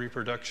about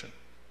reproduction.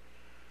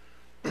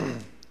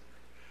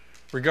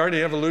 Regarding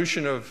the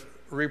evolution of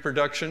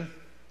reproduction,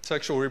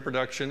 sexual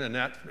reproduction, and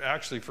that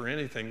actually for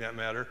anything that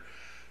matter,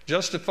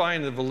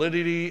 justifying the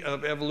validity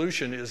of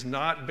evolution is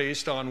not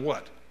based on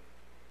what?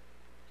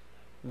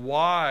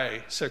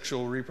 Why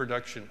sexual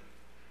reproduction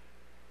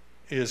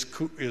is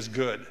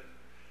good.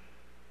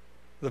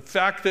 The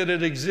fact that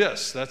it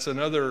exists, that's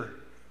another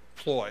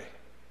ploy.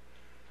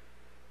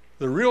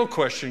 The real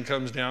question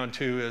comes down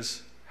to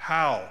is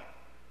how?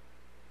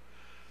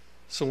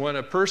 So when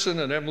a person,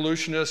 an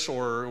evolutionist,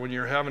 or when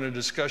you're having a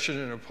discussion,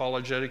 an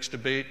apologetics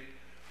debate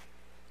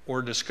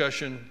or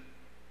discussion,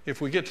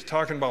 if we get to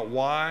talking about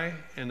why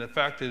and the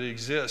fact that it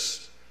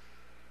exists,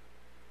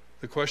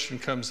 the question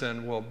comes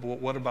then, well,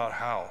 what about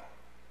how?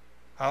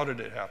 How did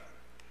it happen?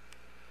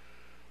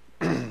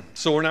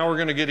 So now we're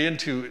going to get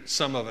into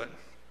some of it,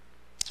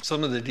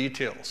 some of the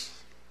details.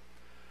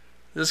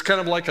 This is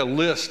kind of like a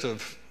list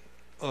of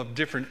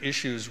different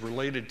issues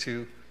related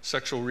to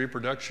sexual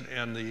reproduction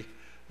and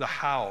the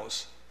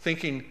hows,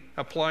 thinking,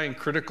 applying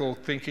critical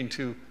thinking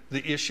to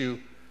the issue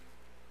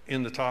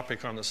in the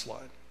topic on the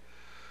slide.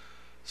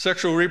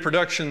 Sexual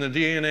reproduction, the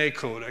DNA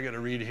code, I got to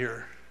read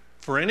here.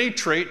 For any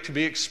trait to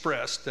be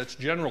expressed, that's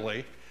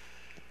generally,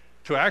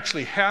 to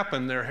actually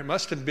happen, there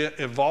must have been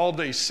evolved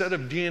a set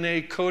of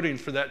DNA coding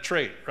for that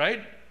trait,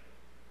 right?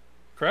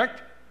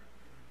 Correct?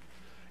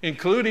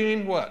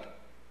 Including what?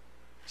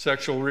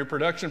 Sexual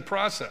reproduction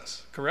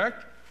process,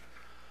 correct?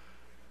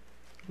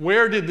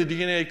 Where did the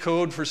DNA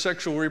code for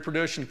sexual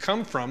reproduction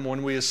come from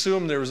when we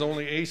assumed there was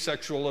only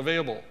asexual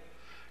available?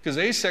 Because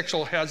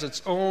asexual has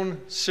its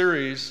own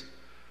series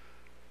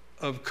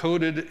of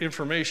coded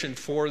information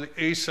for the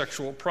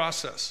asexual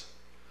process.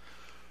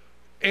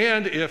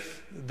 And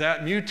if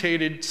that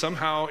mutated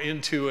somehow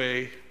into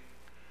a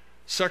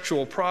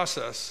sexual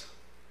process,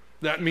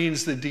 that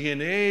means the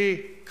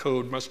DNA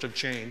code must have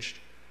changed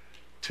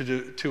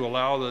to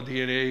allow the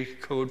DNA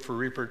code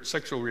for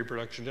sexual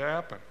reproduction to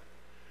happen.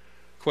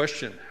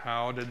 Question,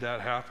 how did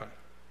that happen?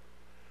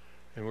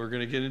 And we're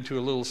going to get into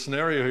a little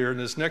scenario here in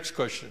this next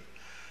question.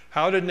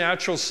 How did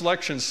natural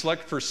selection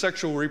select for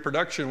sexual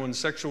reproduction when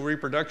sexual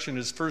reproduction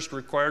is first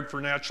required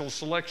for natural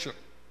selection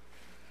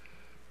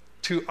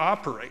to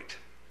operate?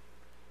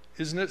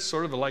 Isn't it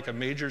sort of like a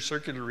major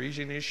circular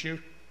region issue?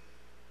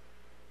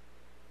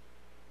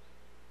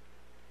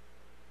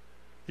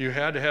 You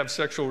had to have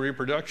sexual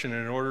reproduction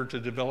in order to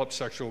develop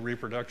sexual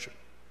reproduction.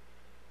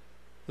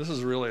 This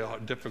is really a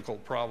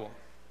difficult problem.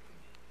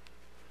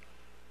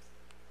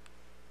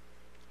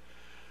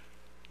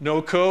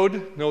 No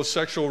code, no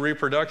sexual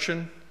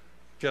reproduction.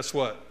 Guess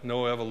what?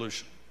 No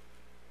evolution.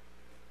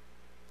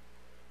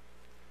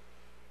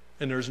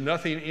 And there's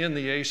nothing in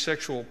the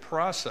asexual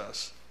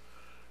process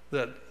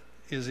that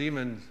is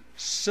even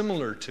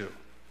similar to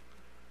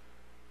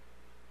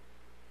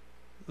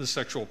the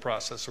sexual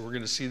process. So we're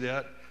going to see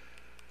that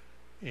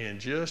in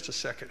just a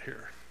second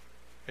here.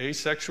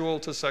 Asexual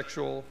to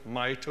sexual,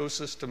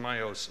 mitosis to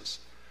meiosis.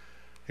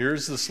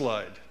 Here's the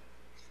slide.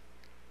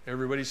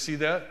 Everybody see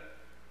that?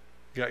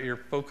 Got your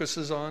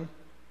focuses on?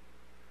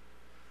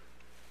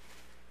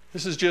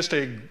 This is just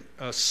a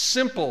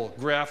simple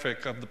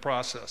graphic of the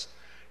process.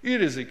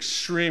 It is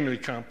extremely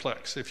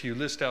complex if you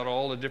list out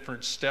all the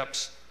different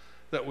steps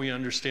that we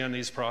understand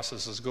these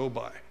processes go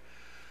by.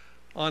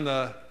 On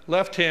the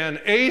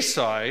left-hand A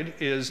side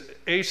is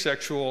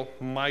asexual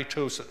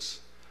mitosis,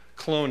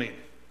 cloning.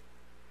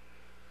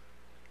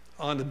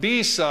 On the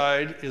B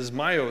side is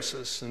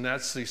meiosis, and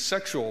that's the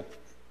sexual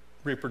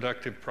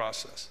reproductive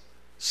process,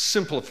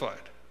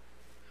 simplified.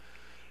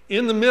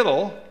 In the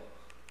middle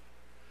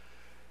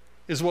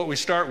is what we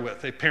start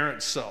with, a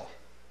parent cell.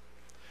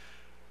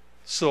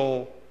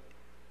 So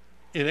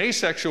in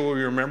asexual,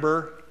 we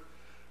remember,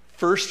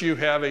 first you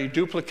have a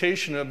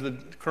duplication of the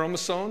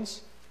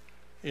chromosomes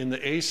in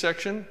the A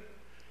section,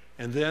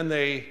 and then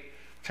they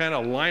kind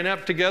of line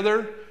up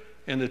together,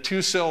 and the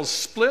two cells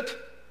split,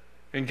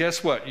 and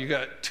guess what? You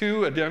got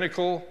two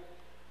identical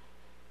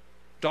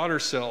daughter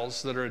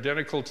cells that are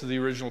identical to the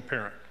original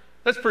parent.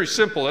 That's pretty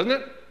simple, isn't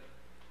it?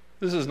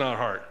 This is not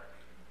hard.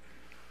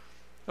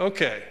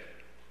 Okay.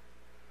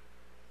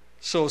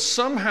 So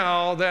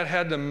somehow that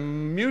had to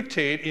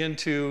mutate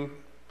into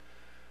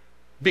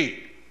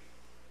B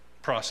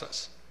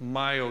process,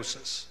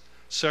 meiosis,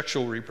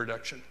 sexual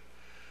reproduction.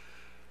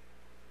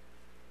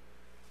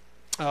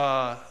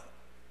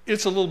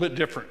 it's a little bit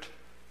different.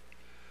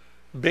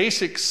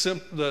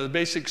 The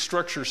basic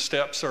structure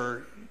steps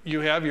are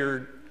you have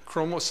your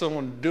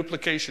chromosome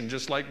duplication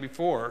just like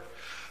before,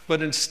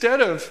 but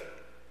instead of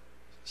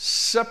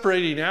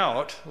separating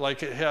out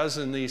like it has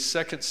in the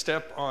second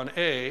step on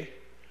A,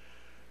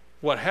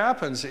 what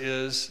happens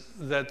is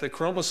that the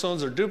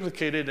chromosomes are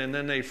duplicated and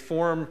then they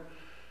form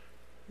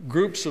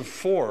groups of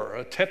 4,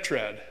 a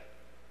tetrad.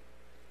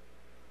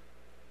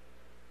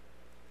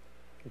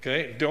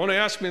 Okay, don't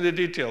ask me the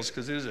details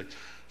because it is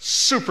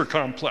super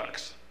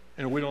complex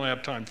and we don't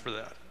have time for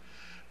that.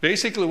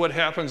 Basically what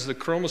happens, the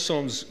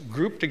chromosomes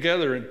group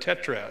together in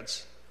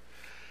tetrads,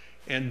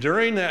 and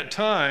during that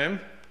time,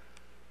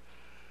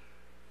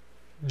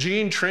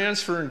 gene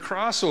transfer and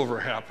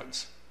crossover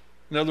happens.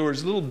 In other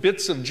words, little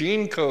bits of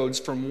gene codes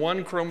from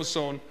one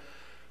chromosome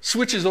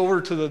switches over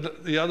to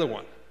the other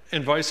one,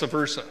 and vice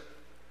versa.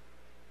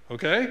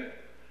 Okay?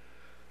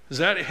 Does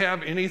that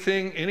have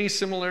any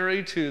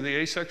similarity to the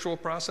asexual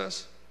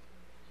process?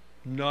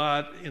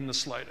 Not in the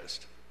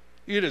slightest.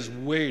 It is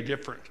way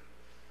different.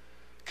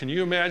 Can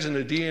you imagine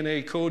the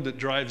DNA code that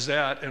drives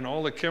that and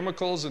all the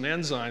chemicals and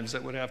enzymes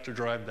that would have to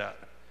drive that?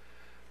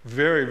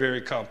 Very,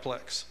 very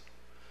complex.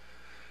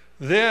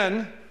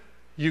 Then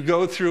you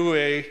go through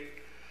a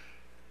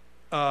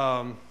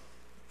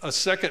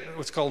second,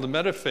 what's called a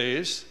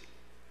metaphase,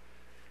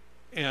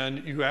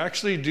 and you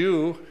actually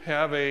do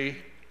have a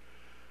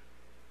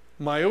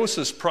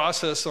meiosis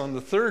process on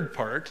the third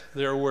part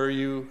there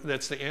where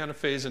that's the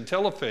anaphase and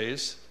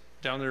telophase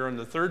down there in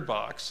the third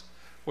box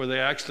where they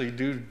actually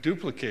do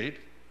duplicate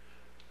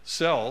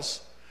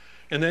cells.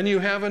 And then you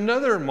have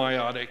another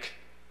meiotic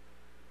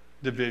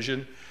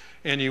division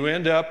and you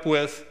end up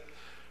with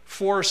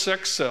 4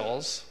 sex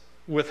cells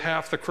with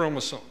half the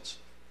chromosomes.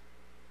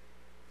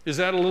 Is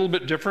that a little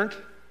bit different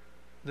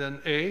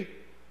than A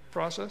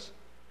process?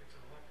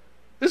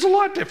 It's a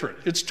lot different.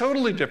 It's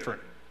totally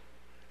different,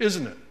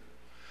 isn't it?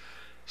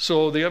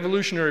 So the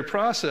evolutionary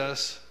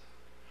process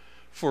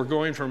for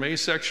going from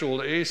asexual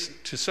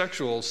to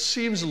sexual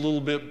seems a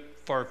little bit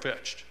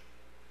far-fetched.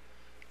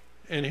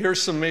 And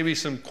here's maybe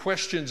some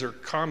questions or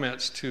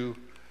comments to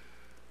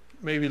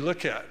maybe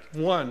look at.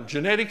 1,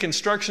 genetic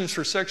instructions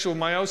for sexual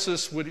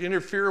meiosis would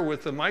interfere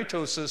with the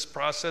mitosis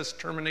process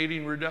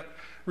terminating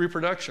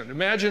reproduction.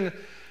 Imagine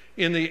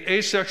in the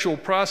asexual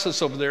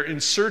process over there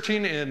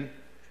inserting in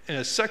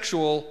a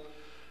sexual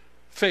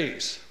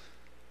phase.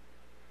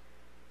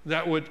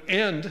 That would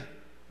end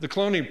the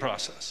cloning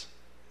process.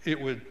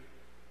 It would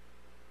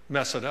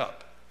mess it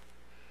up.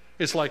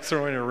 It's like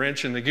throwing a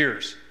wrench in the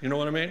gears. You know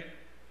what I mean?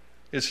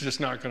 It's just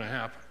not going to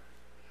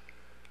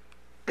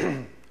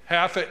happen.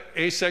 Half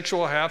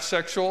asexual, half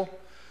sexual.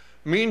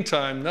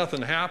 Meantime,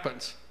 nothing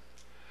happens.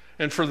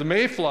 And for the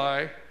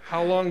mayfly,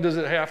 how long does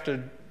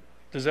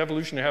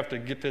evolution have to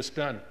get this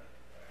done?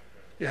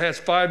 It has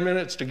 5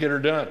 minutes to get her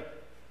done.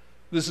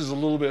 This is a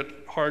little bit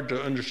hard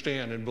to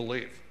understand and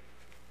believe.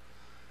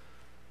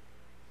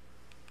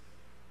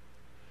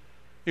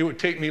 It would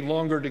take me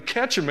longer to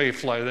catch a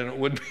mayfly than it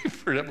would be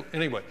for it.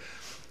 Anyway,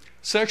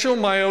 sexual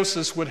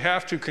meiosis would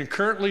have to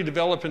concurrently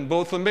develop in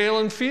both the male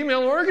and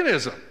female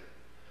organism.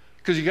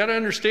 Because you got to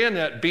understand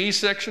that B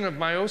section of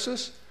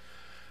meiosis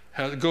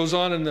goes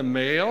on in the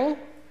male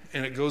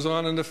and it goes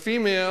on in the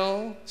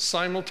female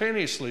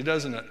simultaneously,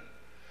 doesn't it?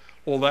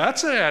 Well,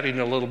 that's adding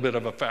a little bit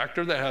of a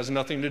factor that has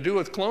nothing to do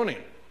with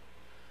cloning.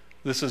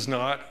 This is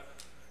not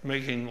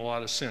making a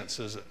lot of sense,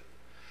 is it?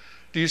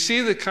 Do you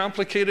see the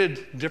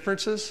complicated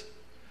differences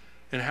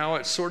and how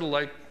it sort of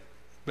like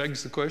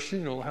begs the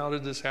question, how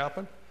did this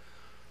happen?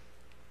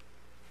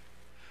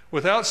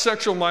 Without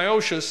sexual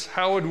meiosis,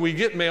 how would we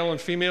get male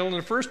and female in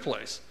the first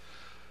place?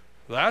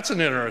 That's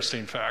an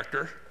interesting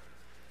factor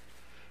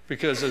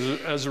because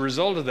as a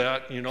result of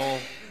that, you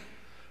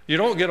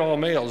don't get all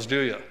males, do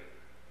you,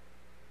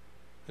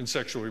 in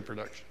sexual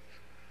reproduction?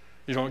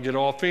 You don't get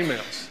all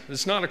females.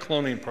 It's not a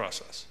cloning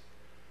process.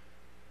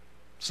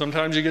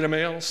 Sometimes you get a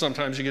male,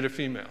 sometimes you get a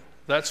female.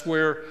 That's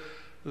where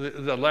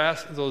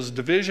those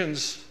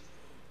divisions,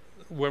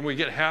 when we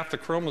get half the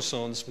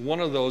chromosomes, one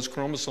of those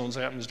chromosomes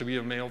happens to be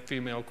a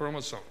male-female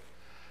chromosome.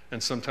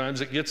 And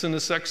sometimes it gets in the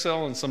sex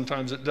cell and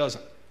sometimes it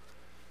doesn't.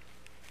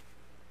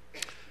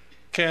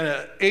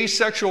 Can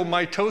asexual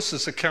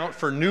mitosis account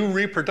for new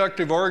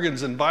reproductive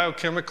organs and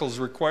biochemicals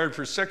required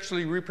for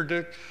sexually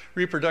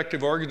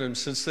reproductive organisms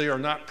since they are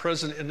not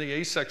present in the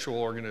asexual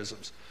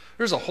organisms?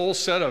 There's a whole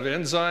set of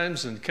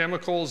enzymes and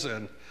chemicals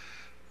and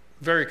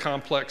very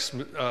complex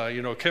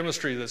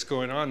chemistry that's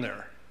going on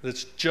there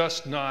that's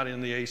just not in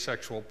the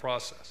asexual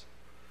process.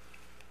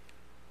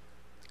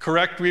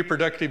 Correct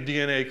reproductive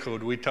DNA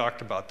code, we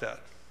talked about that.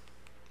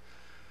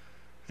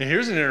 And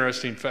here's an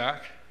interesting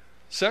fact.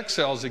 Sex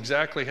cells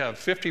exactly have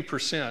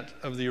 50%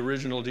 of the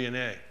original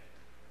DNA.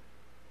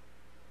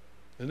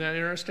 Isn't that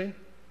interesting?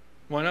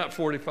 Why not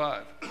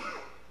 45?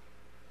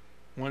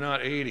 Why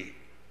not 80?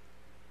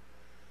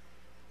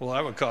 Well,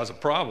 that would cause a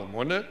problem,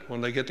 wouldn't it,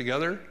 when they get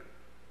together?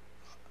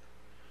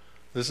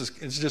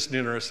 It's just an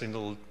interesting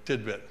little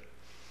tidbit.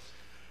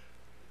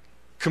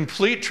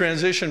 Complete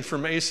transition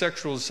from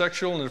asexual to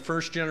sexual in the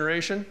first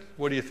generation?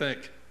 What do you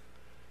think?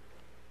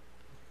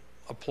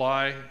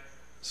 Apply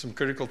some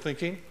critical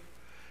thinking.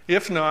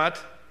 If not,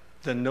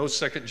 then no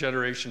second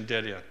generation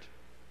dead yet.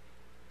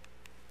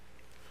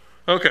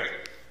 Okay,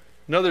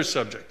 another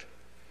subject.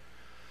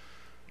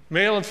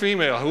 Male and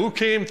female, who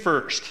came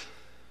first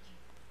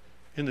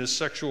in this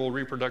sexual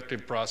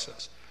reproductive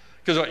process?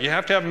 Because you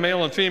have to have a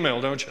male and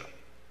female, don't you?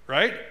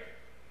 Right?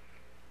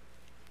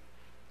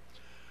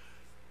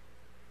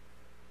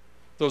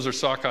 Those are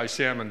sockeye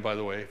salmon, by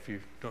the way, if you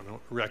don't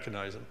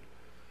recognize them.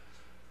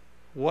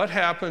 What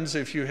happens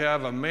if you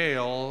have a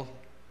male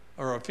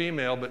or a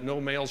female, but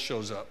no male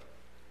shows up?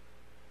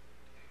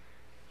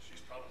 She's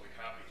probably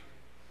happy.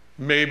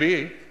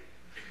 Maybe.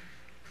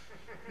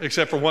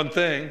 Except for one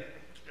thing.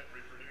 Can't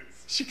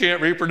reproduce. She can't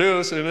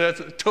reproduce, and that's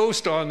a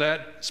toast on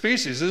that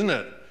species, isn't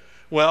it?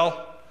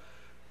 Well,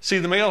 see,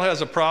 the male has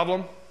a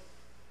problem,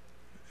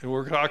 and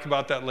we're going to talk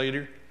about that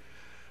later.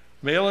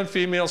 Male and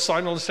female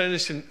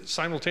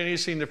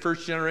simultaneously in the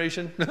first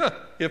generation?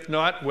 If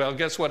not, well,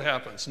 guess what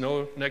happens?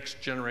 No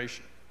next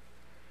generation.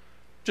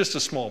 Just a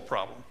small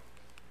problem.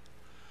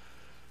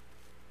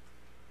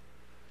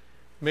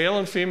 Male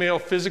and female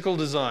physical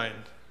design.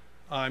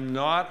 I'm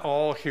not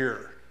all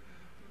here.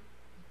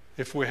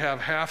 If we have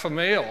half a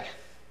male,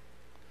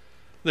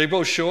 they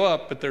both show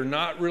up, but they're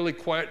not really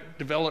quite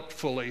developed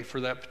fully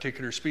for that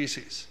particular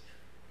species.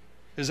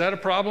 Is that a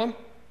problem?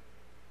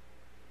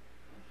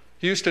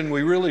 Houston,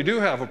 we really do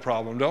have a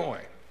problem, don't we?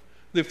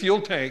 The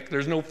fuel tank,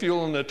 there's no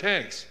fuel in the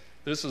tanks.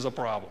 This is a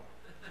problem.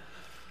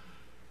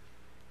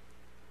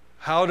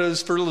 How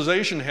does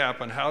fertilization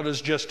happen? How does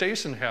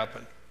gestation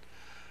happen?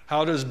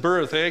 How does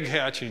birth, egg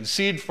hatching,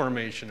 seed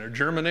formation, or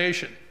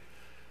germination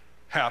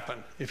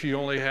happen if you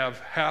only have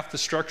half the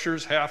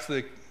structures, half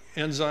the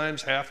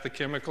enzymes, half the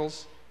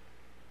chemicals?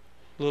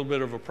 A little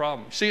bit of a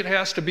problem. See, it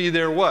has to be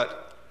there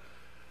what?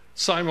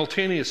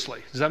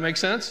 Simultaneously. Does that make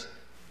sense?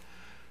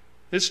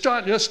 It's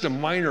not just a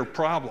minor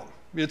problem.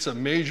 It's a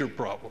major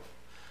problem.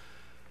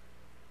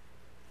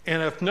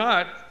 And if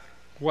not,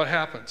 what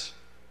happens?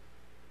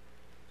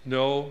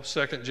 No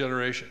second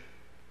generation.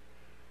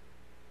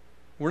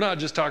 We're not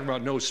just talking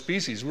about no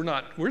species.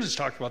 We're just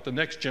talking about the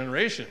next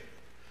generation.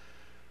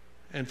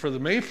 And for the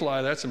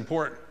mayfly, that's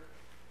important.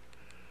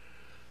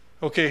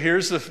 Okay,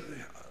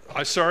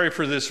 I'm sorry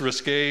for this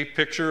risque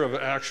picture of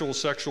actual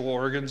sexual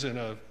organs in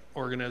an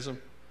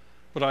organism,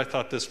 but I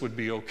thought this would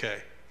be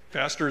okay.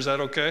 Pastor, is that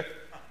okay?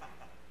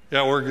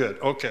 Yeah, we're good.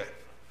 Okay.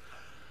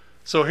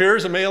 So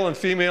here's a male and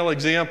female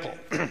example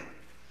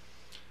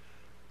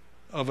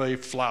of a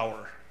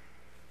flower.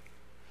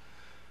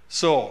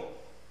 So,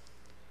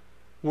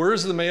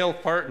 where's the male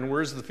part and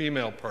where's the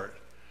female part?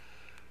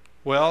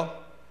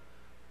 Well,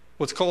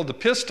 what's called the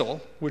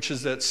pistil, which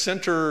is that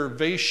center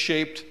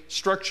vase-shaped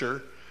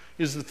structure,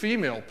 is the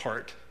female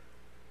part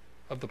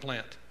of the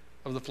plant,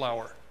 of the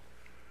flower.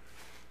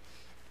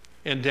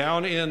 And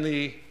down in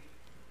the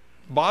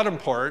bottom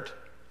part,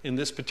 in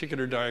this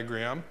particular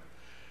diagram,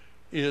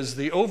 is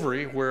the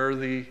ovary where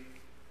the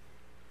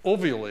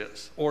ovule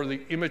is, or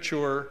the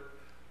immature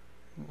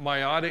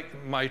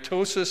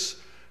mitosis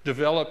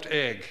developed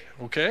egg,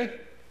 okay?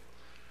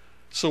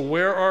 So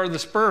where are the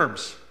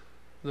sperms,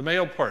 the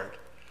male part?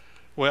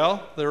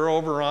 Well, they're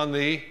over on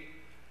the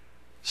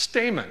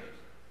stamen.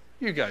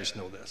 You guys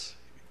know this,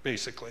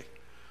 basically.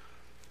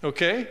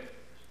 Okay?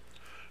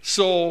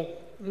 So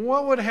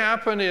what would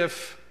happen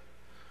if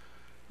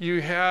you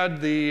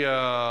had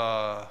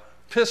the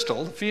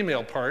pistil, the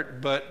female part,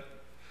 but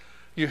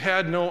you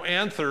had no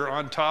anther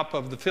on top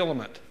of the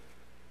filament?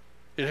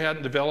 It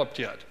hadn't developed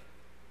yet.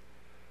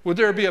 Would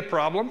there be a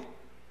problem?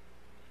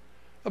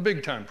 A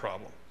big time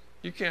problem.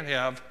 You can't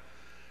have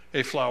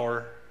a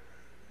flower,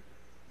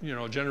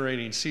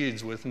 generating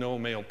seeds with no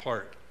male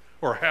part,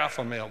 or half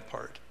a male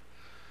part.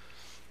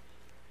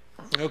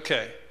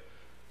 Okay,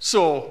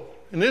 so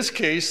in this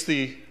case,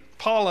 the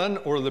pollen,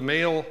 or the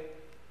male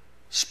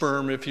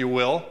sperm, if you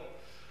will,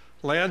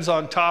 lands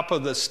on top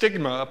of the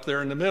stigma up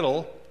there in the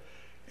middle,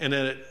 and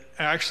then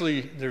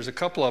there's a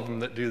couple of them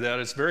that do that.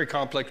 It's a very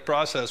complex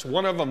process.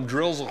 One of them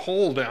drills a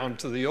hole down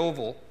to the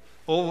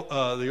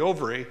the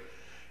ovary,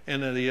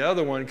 and then the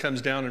other one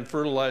comes down and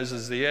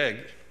fertilizes the egg.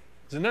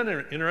 Isn't that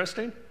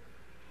interesting?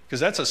 Because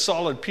that's a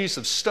solid piece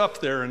of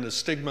stuff there in the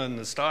stigma and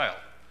the style.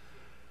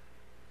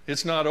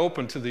 It's not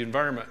open to the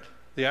environment.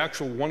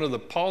 One of the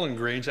pollen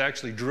grains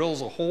actually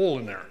drills a hole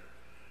in there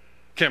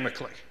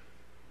chemically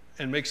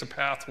and makes a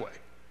pathway.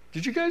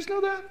 Did you guys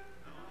know that?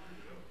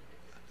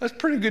 That's a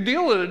pretty good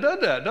deal that it does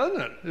that,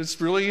 doesn't it? It's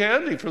really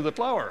handy for the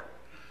flower.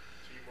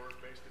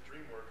 Teamwork makes the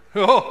dream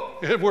work. Oh,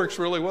 it works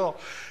really well.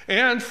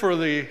 And for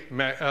the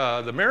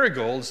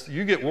marigolds,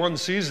 you get one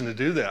season to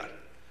do that.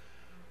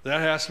 That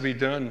has to be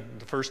done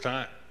the first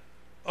time.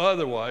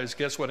 Otherwise,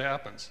 guess what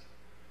happens?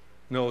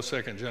 No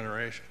second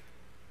generation.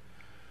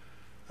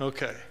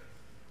 Okay.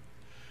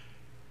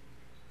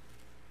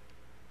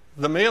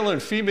 The male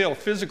and female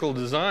physical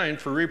design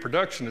for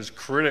reproduction is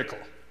critical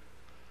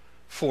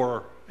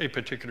for a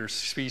particular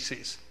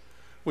species.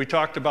 We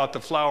talked about the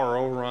flower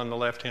over on the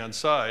left-hand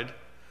side.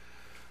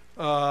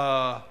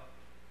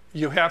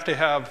 You have to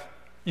have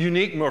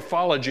unique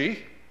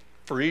morphology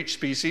for each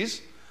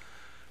species,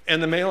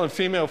 and the male and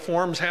female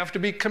forms have to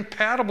be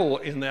compatible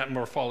in that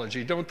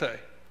morphology, don't they?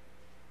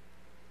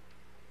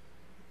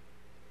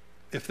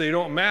 If they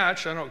don't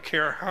match, I don't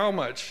care how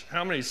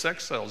many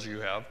sex cells you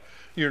have,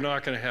 you're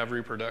not going to have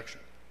reproduction.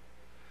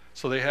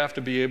 So they have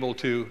to be able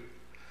to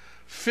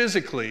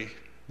physically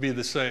be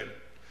the same.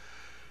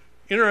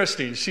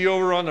 Interesting. See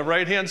over on the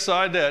right-hand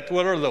side that,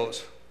 what are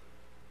those?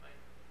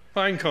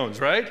 Pine cones,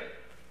 right?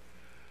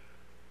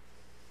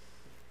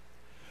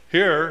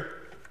 Here,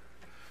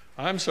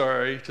 I'm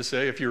sorry to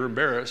say, if you're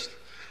embarrassed,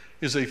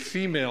 is a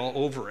female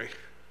ovary.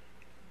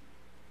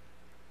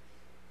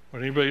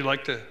 Would anybody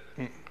like to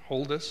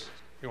hold this?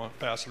 You want to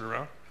pass it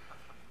around?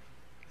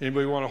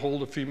 Anybody want to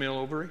hold a female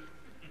ovary?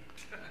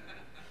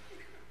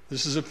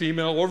 This is a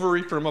female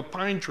ovary from a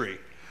pine tree.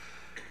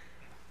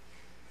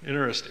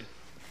 Interesting.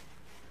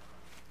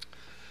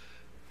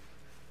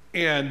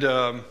 And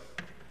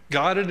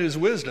God in his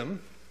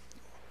wisdom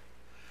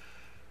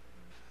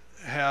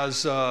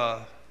has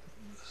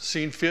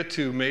seen fit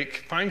to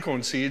make pine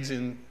cone seeds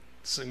in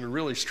a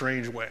really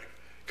strange way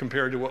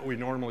compared to what we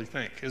normally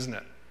think, isn't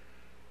it?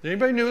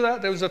 Anybody knew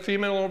that? That was a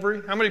female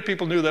ovary? How many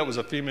people knew that was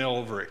a female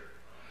ovary?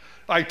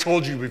 I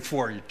told you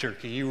before, you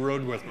turkey. You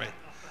rode with me.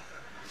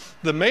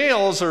 The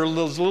males are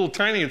those little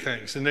tiny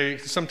things, and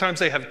sometimes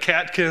they have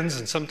catkins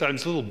and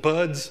sometimes little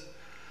buds.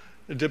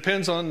 It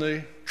depends on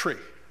the tree.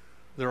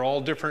 They're all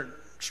different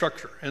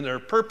structure, and their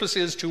purpose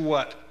is to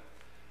what?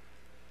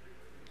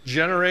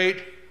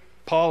 Generate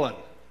pollen.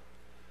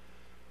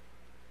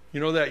 You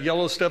know that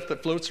yellow stuff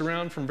that floats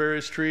around from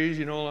various trees?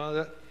 You know a lot of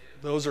that?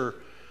 Those are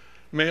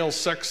male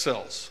sex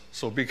cells,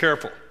 so be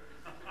careful.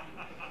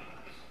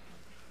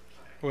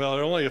 Well,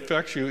 it only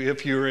affects you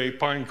if you're a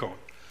pine cone.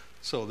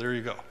 So there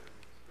you go.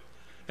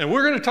 And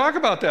we're going to talk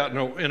about that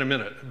in a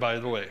minute, by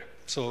the way.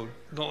 So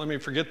don't let me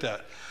forget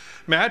that.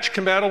 Match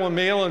compatible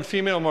male and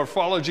female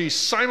morphology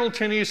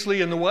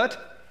simultaneously in the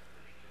what?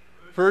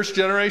 First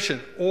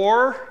generation.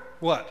 Or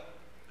what?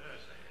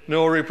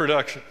 No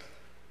reproduction.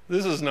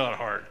 This is not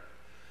hard.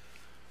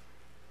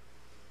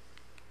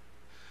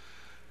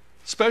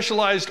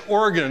 Specialized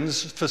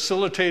organs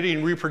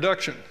facilitating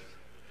reproduction.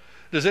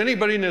 Does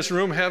anybody in this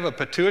room have a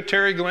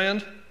pituitary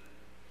gland?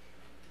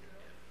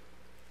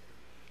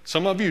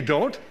 Some of you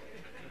don't?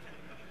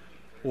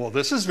 Well,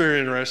 this is very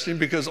interesting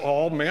because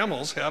all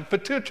mammals have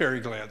pituitary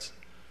glands,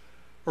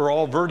 or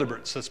all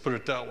vertebrates, let's put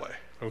it that way,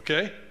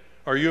 okay?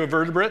 Are you a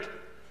vertebrate?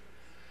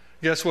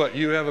 Guess what?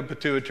 You have a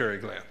pituitary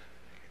gland.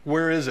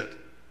 Where is it?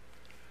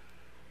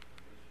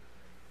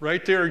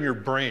 Right there in your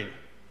brain,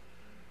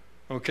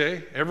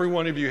 okay? Every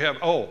one of you have,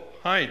 oh,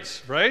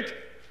 Heinz, right?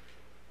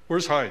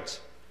 Where's Heinz?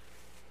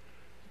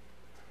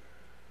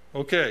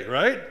 Okay,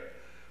 right?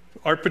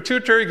 Are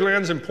pituitary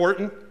glands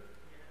important?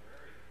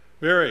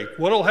 Very.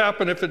 What'll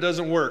happen if it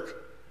doesn't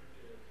work?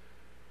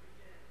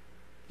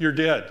 You're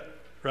dead,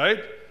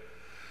 right?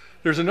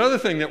 There's another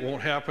thing that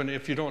won't happen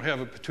if you don't have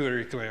a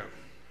pituitary gland.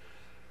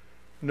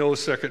 No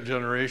second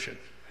generation.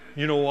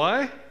 You know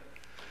why?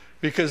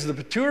 Because the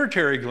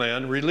pituitary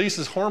gland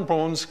releases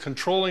hormones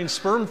controlling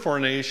sperm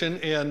formation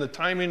and the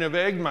timing of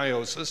egg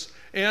meiosis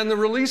and the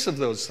release of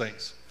those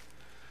things.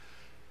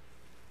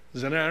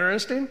 Isn't that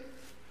interesting?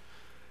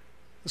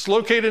 It's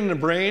located in the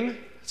brain.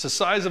 It's the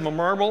size of a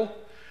marble.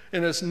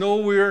 And it's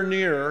nowhere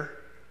near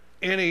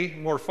any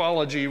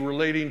morphology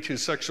relating to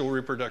sexual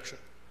reproduction.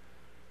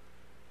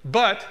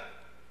 But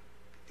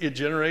it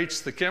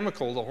generates the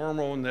chemical, the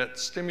hormone that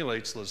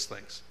stimulates those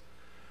things.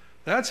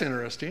 That's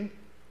interesting.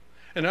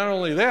 And not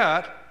only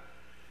that,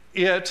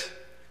 it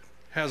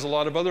has a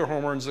lot of other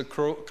hormones that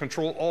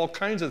control all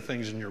kinds of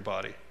things in your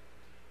body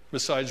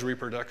besides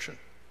reproduction.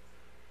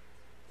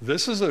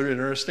 This is an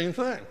interesting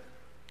thing.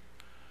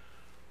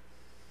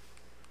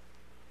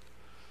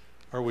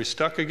 Are we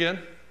stuck again?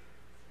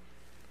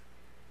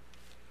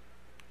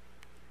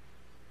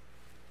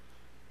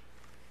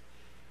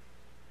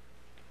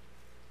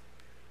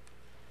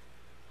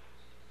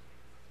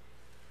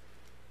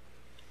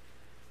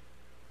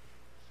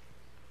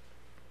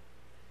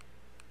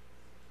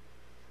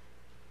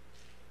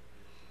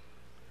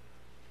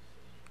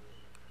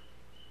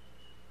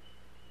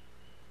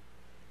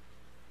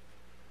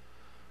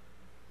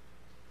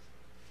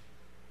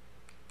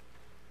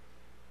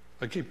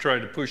 I keep trying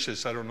to push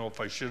this. I don't know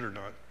if I should or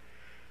not.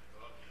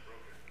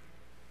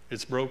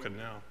 It's broken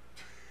now.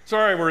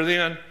 Sorry, we're at the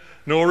end.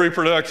 No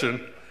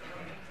reproduction.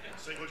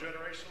 Single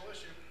generational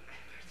issue.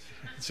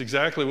 It's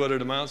exactly what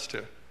it amounts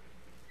to.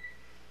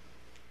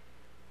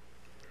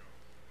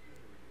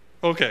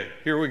 Okay,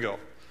 here we go.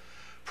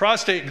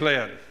 Prostate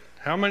gland.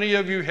 How many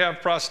of you have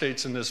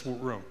prostates in this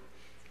room?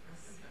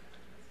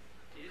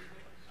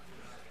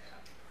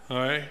 All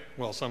right,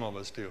 well, some of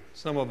us do.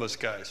 Some of us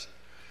guys.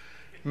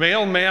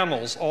 Male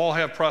mammals all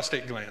have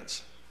prostate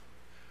glands.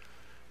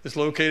 It's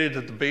located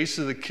at the base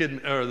of the kidney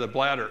or the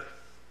bladder.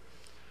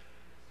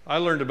 I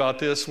learned about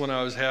this when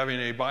I was having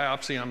a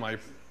biopsy on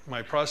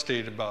my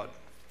prostate about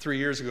 3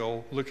 years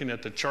ago looking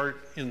at the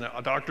chart in the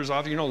doctor's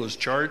office. You know those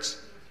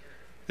charts?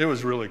 It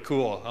was really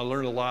cool. I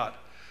learned a lot.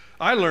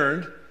 I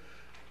learned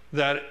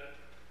that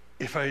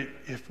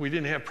if we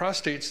didn't have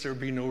prostates, there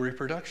would be no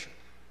reproduction.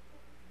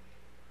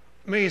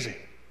 Amazing.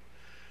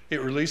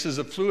 It releases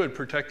a fluid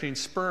protecting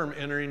sperm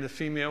entering the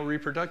female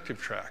reproductive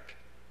tract.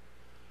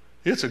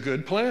 It's a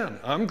good plan.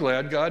 I'm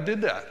glad God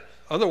did that.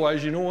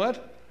 Otherwise, you know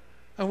what?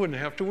 I wouldn't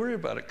have to worry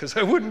about it because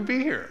I wouldn't be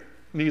here.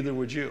 Neither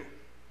would you.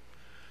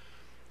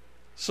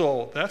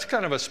 So that's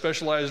kind of a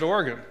specialized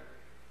organ.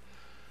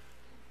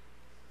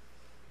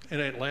 And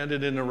it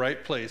landed in the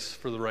right place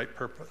for the right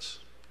purpose.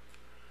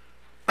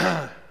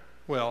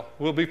 Well,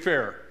 we'll be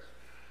fair.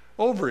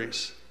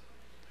 Ovaries.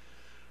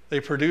 They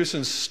produce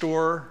and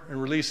store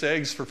and release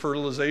eggs for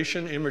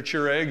fertilization.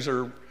 Immature eggs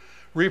are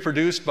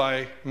reproduced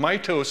by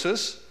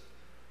mitosis.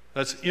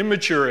 That's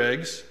immature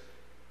eggs.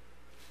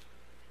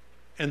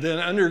 And then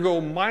undergo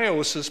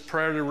meiosis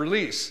prior to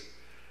release,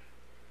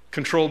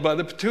 controlled by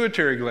the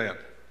pituitary gland.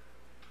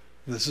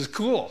 This is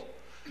cool.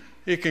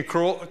 It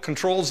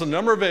controls the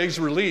number of eggs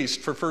released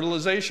for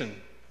fertilization,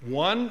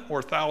 1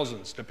 or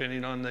thousands,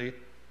 depending on the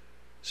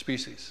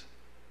species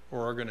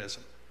or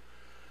organism.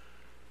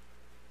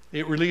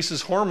 It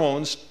releases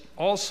hormones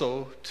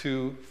also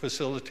to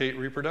facilitate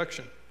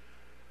reproduction.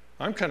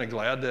 I'm kind of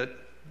glad that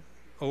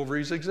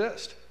ovaries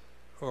exist.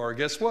 Or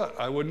guess what?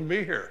 I wouldn't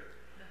be here.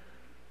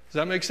 Does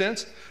that make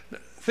sense?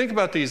 Think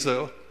about these,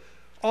 though.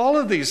 All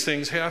of these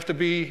things have to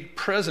be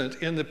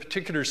present in the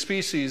particular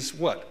species,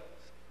 what?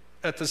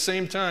 At the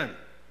same time,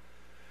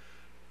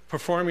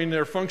 performing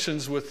their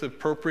functions with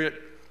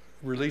appropriate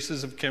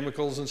releases of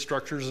chemicals and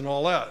structures and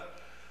all that.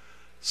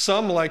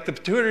 Some, like the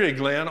pituitary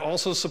gland,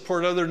 also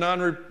support other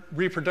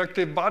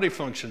non-reproductive body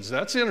functions.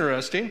 That's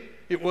interesting.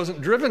 It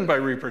wasn't driven by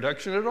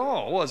reproduction at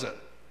all, was it?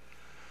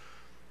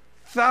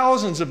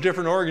 Thousands of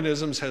different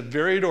organisms have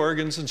varied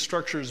organs and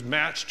structures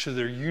matched to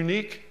their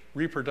unique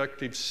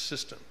reproductive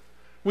system.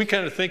 We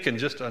kind of think in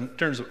just in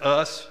terms of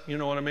us, you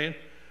know what I mean?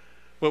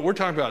 But we're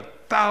talking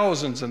about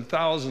thousands and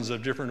thousands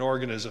of different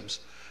organisms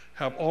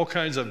have all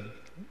kinds of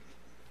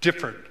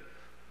different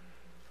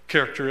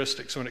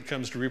characteristics when it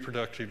comes to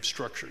reproductive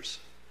structures.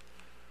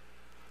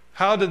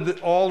 How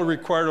did all the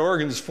required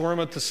organs form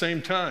at the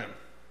same time?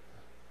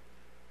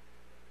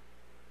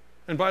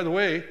 And by the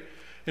way,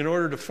 in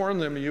order to form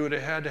them, you would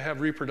have had to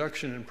have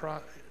reproduction and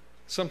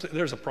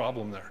there's a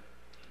problem there,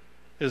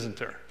 isn't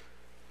there?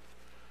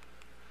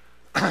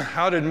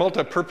 How did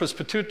multi-purpose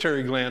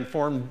pituitary gland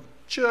form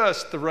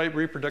just the right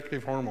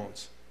reproductive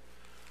hormones?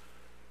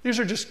 These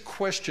are just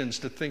questions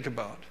to think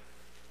about.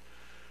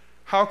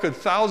 How could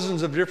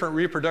thousands of different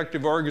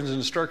reproductive organs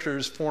and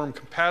structures form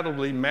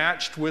compatibly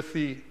matched with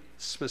the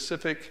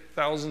specific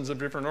thousands of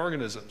different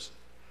organisms?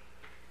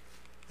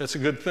 That's a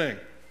good thing,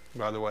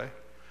 by the way.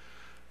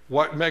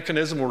 What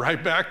mechanism? We're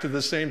right back to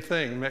the same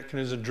thing.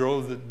 Mechanism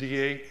drove the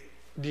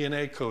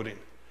DNA coding.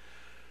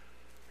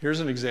 Here's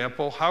an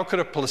example. How could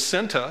a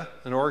placenta,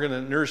 an organ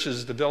that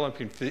nourishes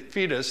developing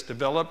fetus,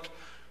 develop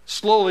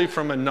slowly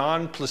from a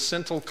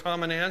non-placental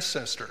common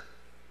ancestor?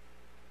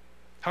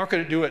 How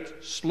could it do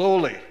it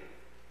slowly?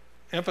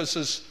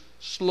 Emphasis,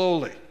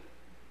 slowly.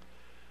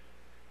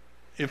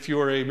 If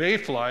you're a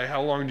mayfly,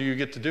 how long do you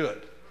get to do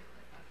it?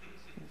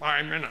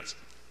 5 minutes.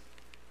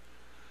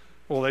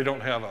 Well, they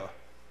don't have a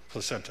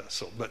placenta,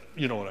 but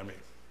you know what I mean.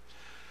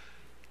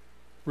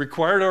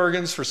 Required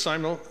organs for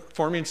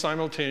forming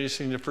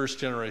simultaneously in the first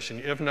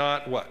generation. If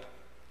not, what?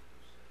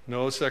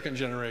 No second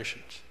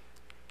generations.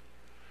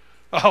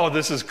 Oh,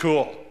 this is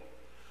cool.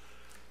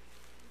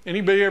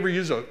 Anybody ever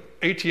use an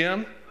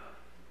ATM?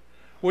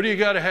 What do you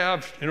got to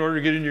have in order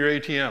to get in your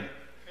ATM?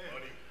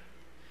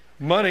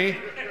 Money.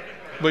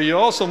 But you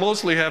also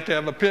mostly have to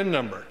have a PIN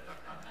number.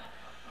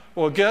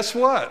 Well, guess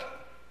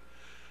what?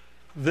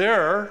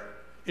 There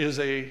is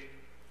a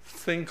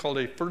thing called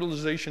a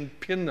fertilization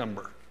PIN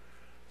number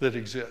that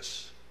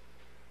exists.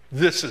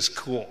 This is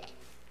cool.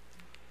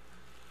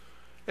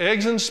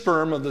 Eggs and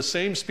sperm of the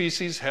same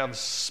species have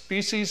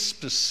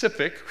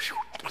species-specific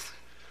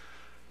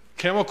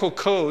chemical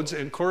codes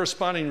and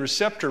corresponding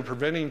receptor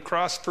preventing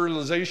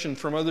cross-fertilization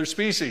from other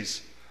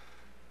species.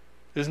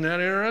 Isn't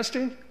that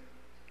interesting?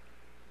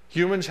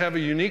 Humans have a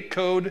unique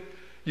code.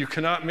 You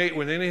cannot mate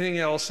with anything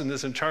else in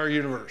this entire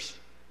universe,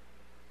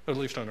 at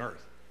least on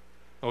Earth.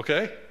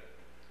 Okay?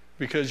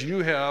 Because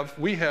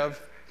we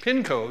have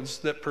PIN codes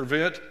that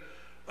prevent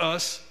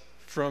us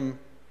from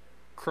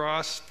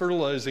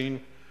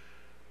cross-fertilizing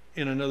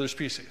in another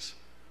species.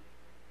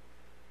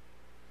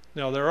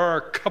 Now, there are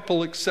a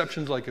couple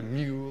exceptions, like a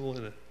mule,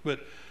 but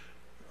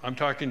I'm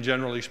talking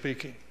generally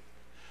speaking.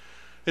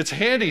 It's a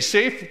handy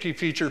safety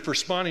feature for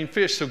spawning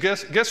fish. So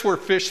guess where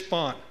fish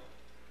spawn?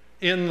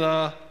 In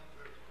the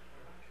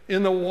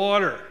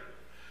water.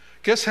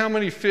 Guess how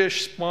many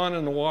fish spawn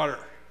in the water?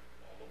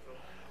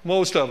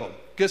 Most of them.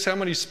 Guess how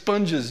many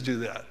sponges do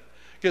that?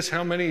 Guess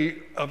how many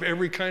of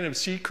every kind of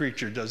sea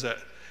creature does that?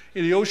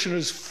 The ocean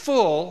is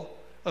full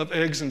of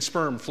eggs and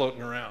sperm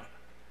floating around.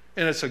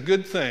 And it's a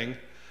good thing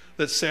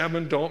that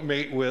salmon don't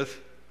mate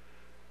with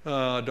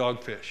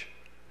dogfish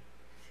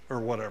or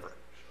whatever,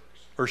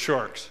 or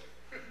sharks.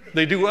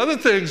 They do other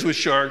things with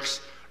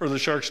sharks, or the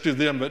sharks do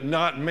them, but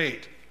not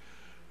mate.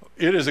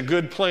 It is a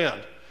good plan.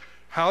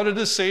 How did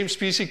the same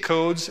species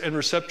codes and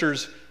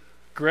receptors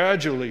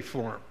gradually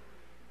form?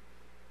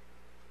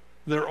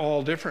 They're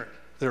all different.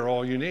 They're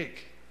all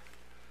unique.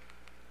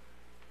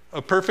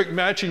 A perfect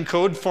matching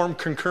code formed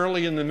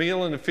concurrently in the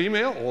male and the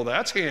female? Well,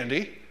 that's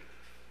handy.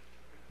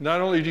 Not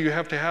only do you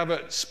have to have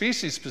it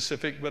species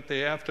specific, but they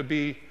have to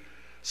be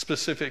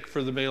specific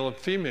for the male and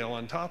female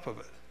on top of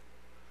it,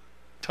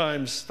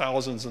 times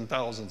thousands and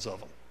thousands of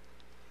them.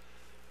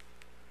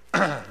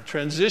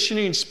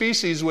 Transitioning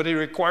species would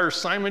require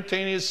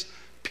simultaneous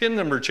pin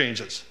number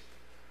changes.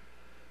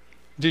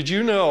 Did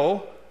you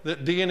know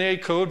that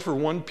DNA code for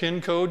one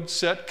pin code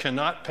set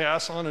cannot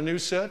pass on a new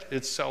set?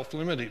 It's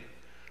self-limiting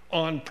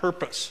on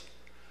purpose.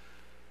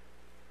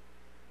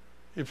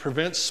 It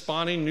prevents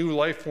spawning new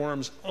life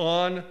forms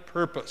on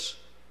purpose.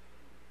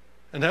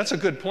 And that's a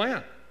good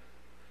plan,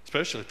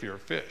 especially if you're a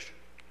fish.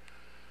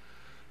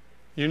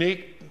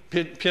 Unique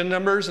pin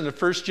numbers in the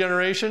first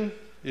generation?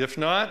 If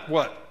not,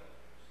 what?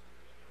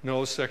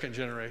 No second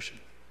generation.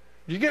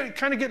 You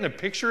kind of getting a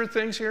picture of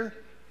things here?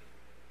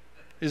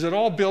 Is it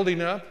all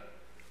building up?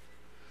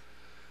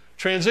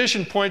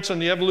 Transition points on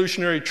the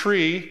evolutionary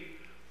tree,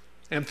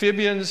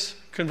 amphibians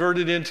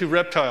converted into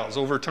reptiles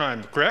over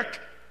time, correct?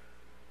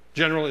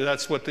 Generally,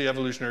 that's what the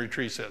evolutionary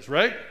tree says,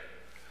 right?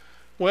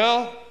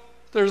 Well,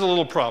 there's a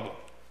little problem.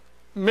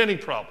 Many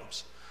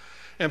problems.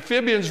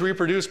 Amphibians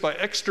reproduce by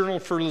external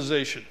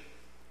fertilization.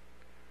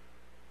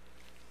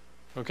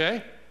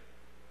 Okay?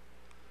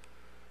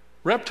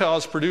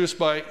 Reptiles produce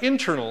by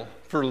internal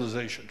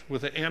fertilization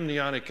with an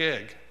amniotic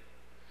egg,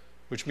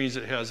 which means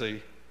it has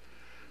a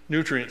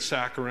nutrient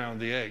sac around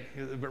the egg,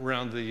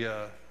 around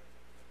the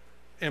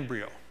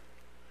embryo.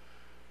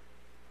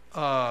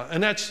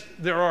 And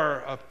there are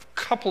a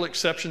couple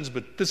exceptions,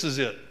 but this is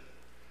it.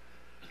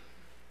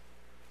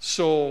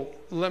 So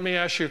let me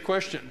ask you a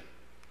question.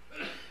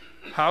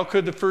 How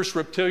could the first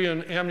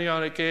reptilian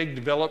amniotic egg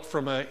develop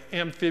from an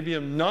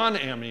amphibian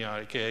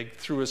non-amniotic egg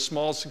through a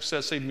small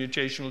successive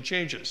mutational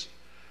changes?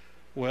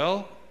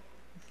 Well,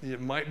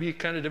 it might be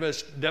kind of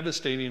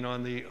devastating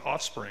on the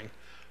offspring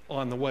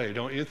on the way,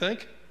 don't you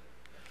think?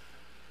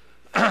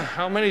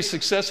 How many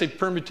successive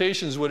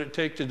permutations would it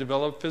take to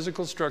develop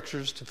physical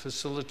structures to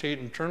facilitate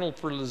internal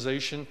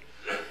fertilization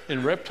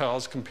in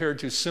reptiles compared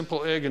to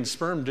simple egg and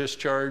sperm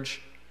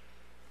discharge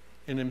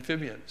in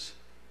amphibians?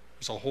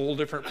 It's a whole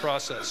different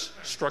process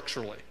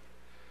structurally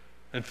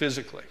and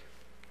physically.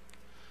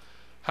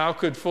 How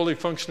could fully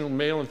functional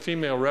male and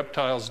female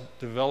reptiles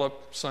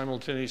develop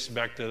simultaneously?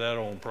 Back to that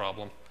old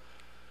problem.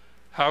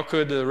 How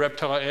could the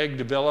reptile egg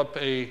develop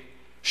a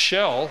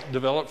shell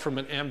developed from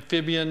an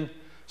amphibian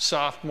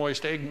soft,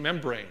 moist egg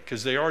membrane?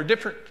 Because they are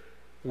different,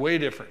 way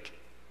different.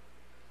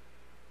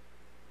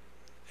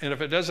 And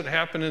if it doesn't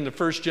happen in the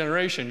first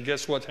generation,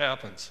 guess what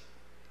happens?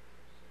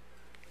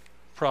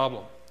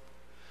 Problem.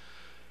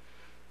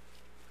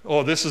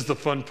 Oh, this is the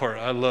fun part.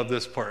 I love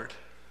this part.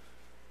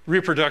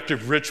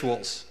 Reproductive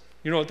rituals.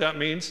 You know what that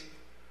means?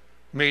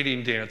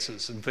 Mating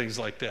dances and things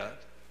like that.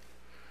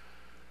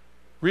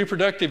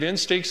 Reproductive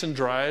instincts and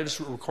drives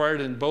required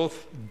in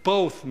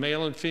both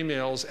male and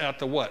females at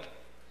the what?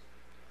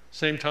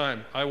 Same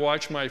time. I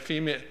watch my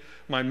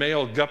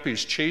male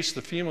guppies chase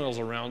the females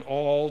around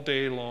all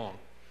day long.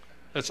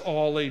 That's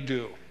all they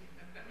do.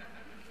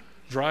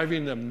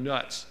 Driving them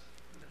nuts.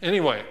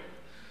 Anyway,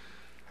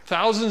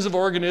 thousands of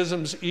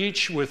organisms,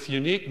 each with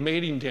unique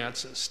mating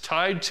dances,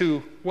 tied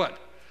to what?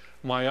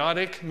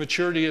 Meiotic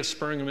maturity of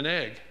sperm and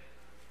egg.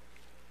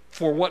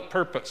 For what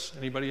purpose?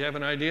 Anybody have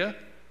an idea?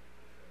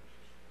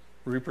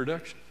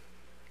 Reproduction.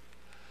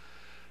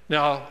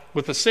 Now,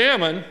 with the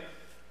salmon,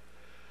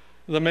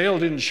 the male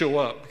didn't show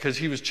up because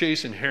he was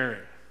chasing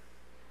herring.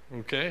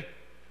 Okay?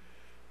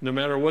 No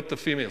matter what the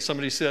female,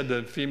 somebody said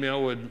the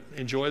female would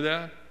enjoy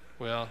that.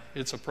 Well,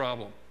 it's a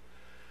problem.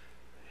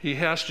 He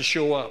has to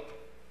show up.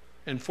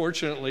 And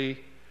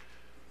fortunately,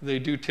 they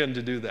do tend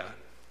to do that.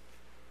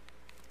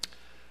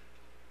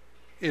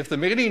 If the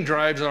mating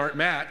drives aren't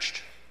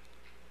matched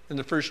in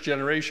the first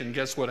generation,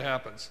 guess what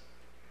happens?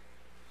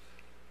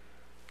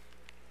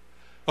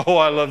 Oh,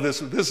 I love this.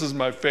 This is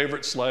my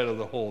favorite slide of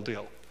the whole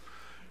deal.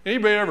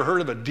 Anybody ever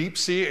heard of a deep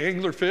sea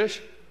anglerfish?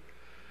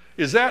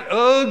 Is that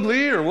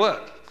ugly or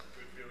what?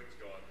 Good feelings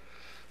gone.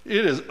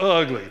 It is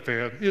ugly,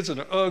 man. It's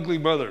an ugly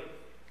mother.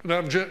 And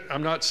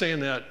I'm not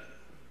saying that.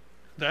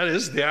 That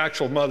is the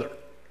actual mother.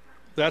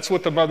 That's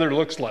what the mother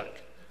looks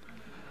like.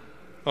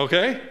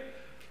 Okay?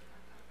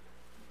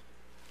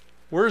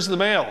 Where's the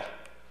male?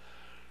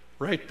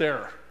 Right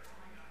there.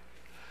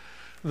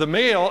 The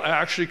male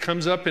actually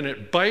comes up and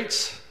it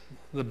bites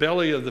the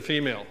belly of the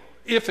female,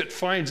 if it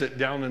finds it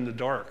down in the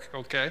dark,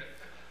 okay?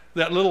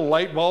 That little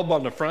light bulb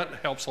on the front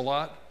helps a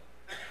lot,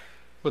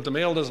 but the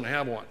male doesn't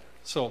have one.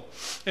 So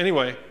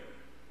anyway,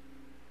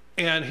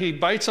 and he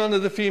bites onto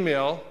the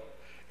female,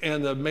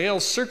 and the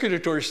male's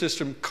circulatory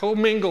system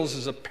commingles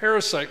as a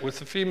parasite with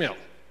the female,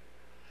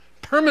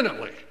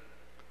 permanently,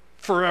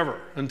 forever,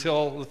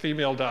 until the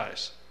female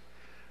dies.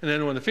 And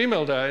then when the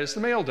female dies, the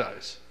male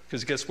dies,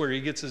 because guess where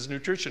he gets his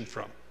nutrition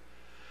from?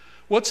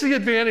 What's the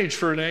advantage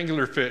for an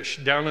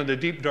anglerfish down in the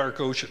deep, dark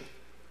ocean?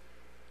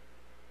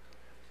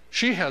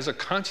 She has a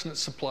constant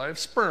supply of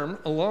sperm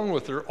along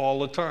with her all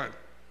the time.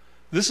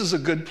 This is a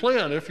good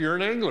plan if you're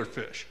an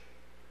anglerfish.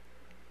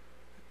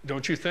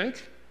 Don't you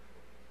think?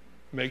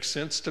 Makes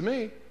sense to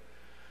me.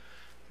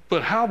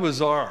 But how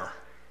bizarre,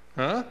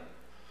 huh?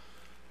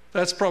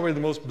 That's probably the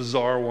most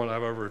bizarre one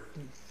I've ever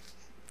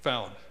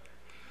found.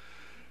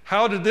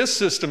 How did this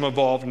system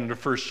evolve in the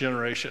first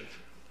generation?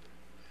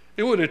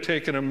 It would have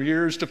taken them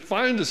years to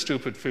find a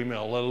stupid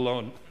female, let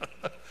alone.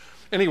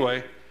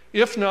 Anyway,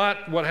 if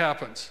not, what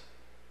happens?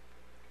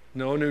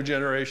 No new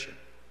generation.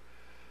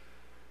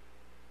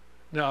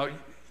 Now,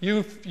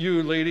 you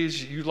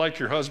ladies, you like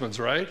your husbands,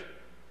 right?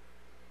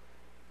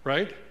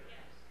 Right? Yes.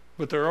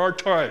 But there are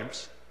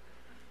times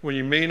when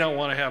you may not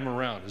want to have them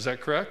around. Is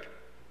that correct?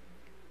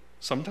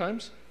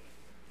 Sometimes?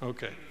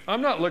 Okay.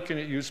 I'm not looking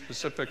at you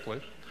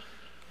specifically.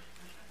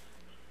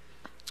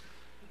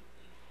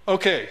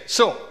 Okay,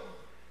 so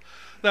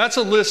that's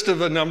a list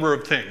of a number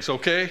of things,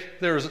 okay?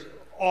 There's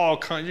all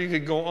kinds, you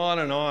could go on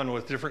and on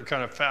with different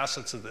kind of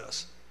facets of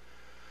this.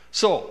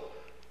 So,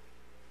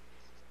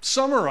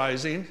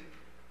 summarizing,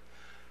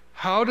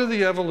 how do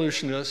the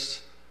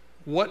evolutionists,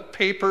 what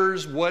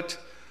papers, what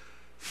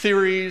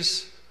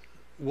theories,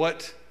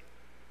 what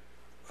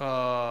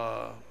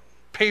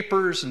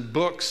papers and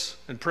books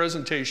and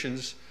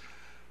presentations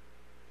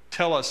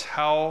tell us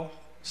how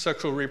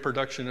sexual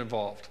reproduction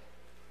evolved?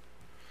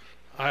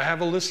 I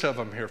have a list of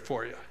them here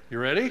for you. You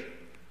ready?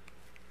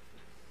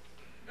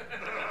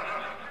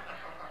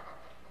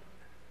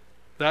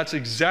 That's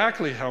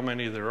exactly how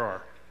many there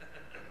are.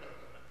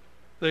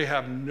 They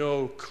have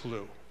no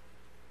clue.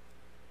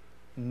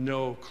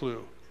 No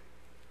clue.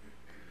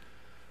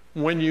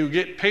 When you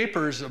get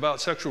papers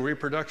about sexual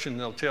reproduction,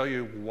 they'll tell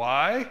you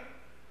why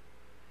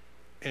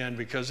and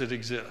because it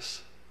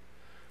exists.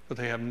 But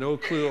they have no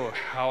clue of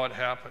how it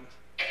happened,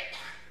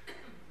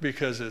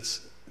 because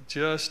it's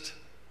just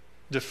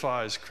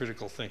defies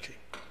critical thinking.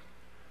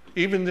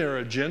 Even their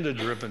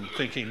agenda-driven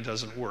thinking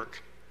doesn't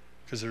work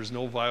because there's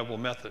no viable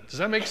method. Does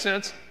that make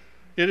sense?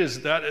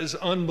 That is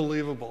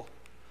unbelievable.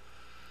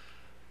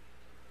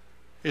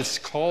 It's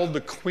called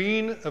the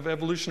queen of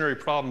evolutionary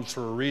problems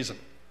for a reason.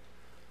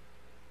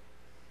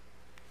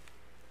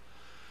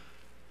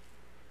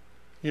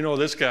 You know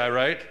this guy,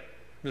 right?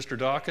 Mr.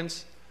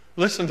 Dawkins?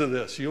 Listen to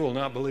this. You will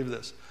not believe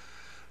this.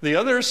 The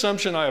other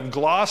assumption I have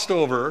glossed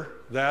over,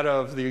 that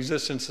of the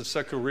existence of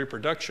sexual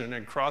reproduction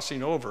and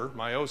crossing over,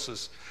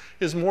 meiosis,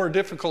 is more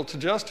difficult to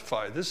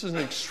justify. This is an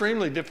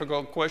extremely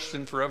difficult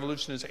question for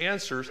evolutionists to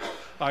answer.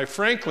 I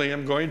frankly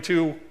am going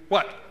to,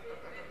 what?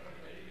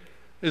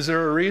 Is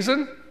there a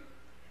reason?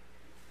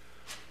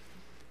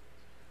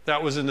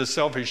 That was in The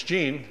Selfish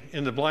Gene.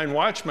 In The Blind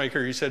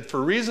Watchmaker, he said,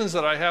 for reasons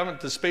that I haven't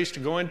the space to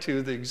go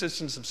into, the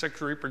existence of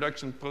sexual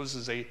reproduction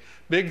poses a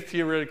big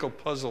theoretical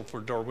puzzle for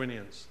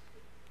Darwinians.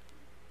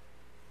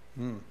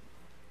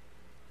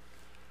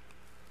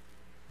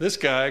 This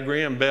guy,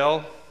 Graham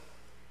Bell,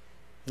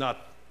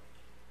 not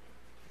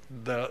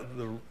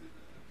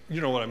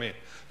you know what I mean.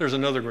 There's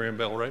another Graham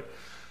Bell, right?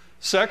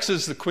 Sex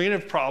is the queen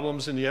of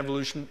problems in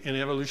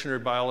evolutionary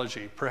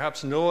biology.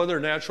 Perhaps no other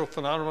natural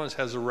phenomenon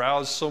has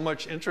aroused so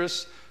much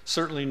interest.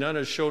 Certainly none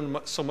has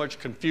shown so much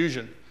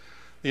confusion.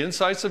 The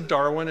insights of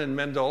Darwin and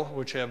Mendel,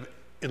 which have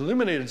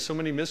illuminated so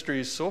many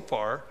mysteries so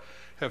far,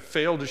 have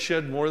failed to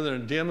shed more than a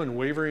dim and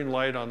wavering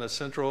light on the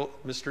central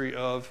mystery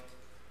of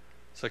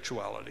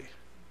sexuality.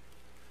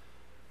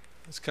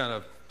 That's kind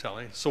of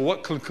telling. So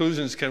what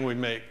conclusions can we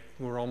make?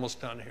 We're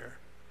almost done here.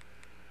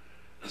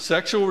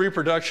 Sexual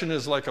reproduction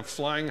is like a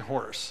flying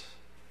horse.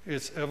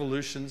 It's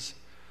evolution's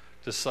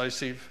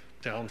decisive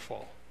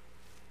downfall.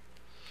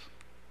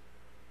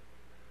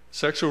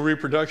 Sexual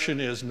reproduction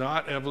is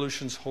not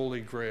evolution's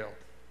holy grail,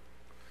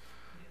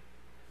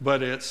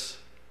 but its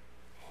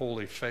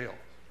holy fail.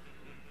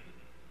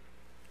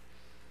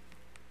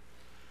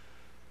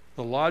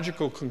 The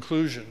logical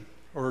conclusion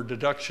or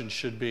deduction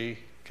should be,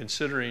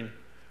 considering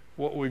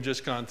what we've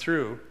just gone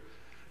through,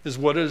 is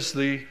what does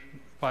the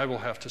Bible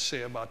have to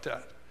say about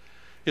that?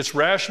 It's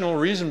rational,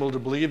 reasonable to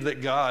believe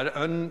that God,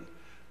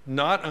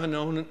 not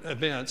unknown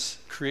events,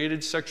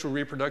 created sexual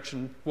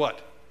reproduction,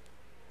 what?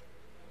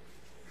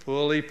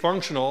 Fully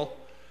functional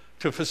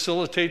to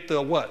facilitate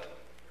the what?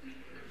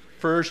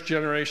 First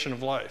generation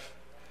of life.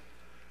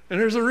 And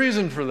there's a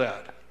reason for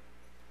that.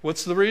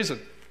 What's the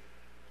reason?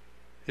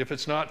 If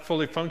it's not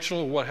fully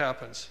functional, what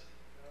happens?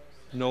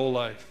 No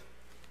life.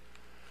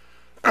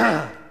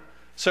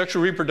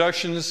 Sexual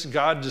reproduction is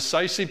God's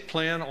decisive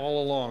plan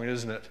all along,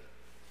 isn't it?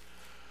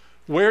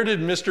 Where did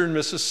Mr. and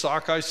Mrs.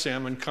 Sockeye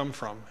Salmon come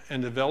from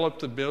and develop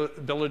the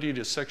ability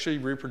to sexually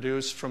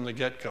reproduce from the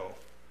get-go?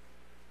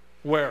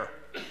 Where?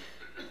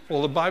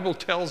 Well, the Bible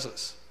tells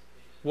us.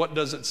 What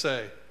does it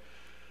say?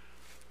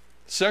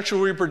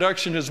 Sexual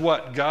reproduction is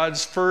what?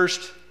 God's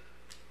first.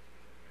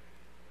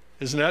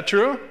 Isn't that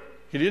true?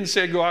 He didn't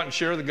say go out and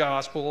share the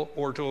gospel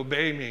or to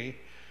obey me.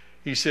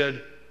 He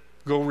said,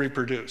 go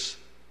reproduce.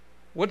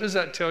 What does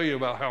that tell you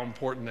about how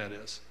important that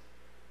is?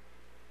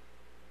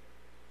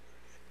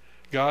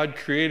 God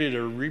created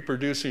a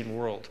reproducing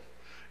world,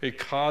 a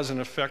cause and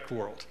effect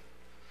world.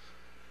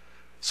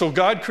 So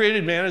God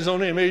created man in his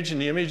own image, in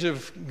the image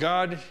of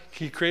God.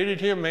 He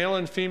created him, male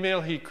and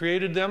female. He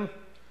created them.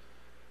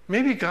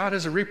 Maybe God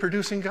is a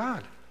reproducing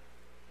God.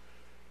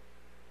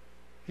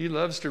 He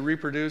loves to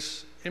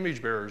reproduce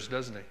image bearers,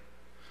 doesn't he?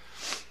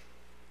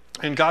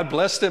 And God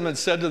blessed them and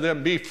said to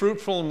them, be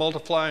fruitful and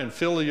multiply and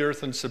fill the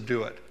earth and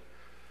subdue it.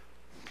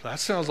 That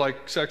sounds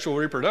like sexual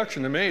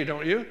reproduction to me,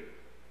 don't you?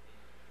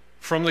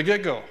 From the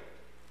get-go.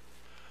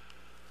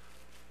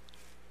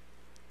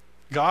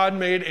 God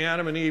made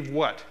Adam and Eve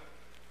what?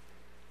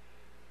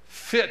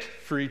 Fit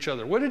for each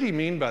other. What did he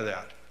mean by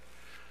that?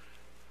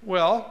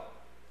 Well,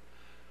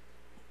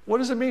 what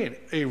does it mean?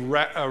 A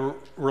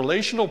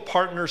relational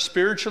partner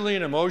spiritually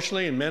and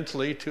emotionally and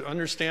mentally to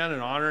understand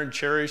and honor and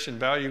cherish and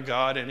value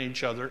God and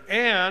each other,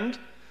 and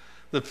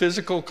the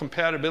physical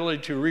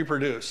compatibility to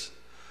reproduce.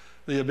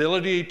 The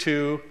ability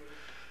to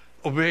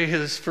obey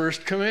his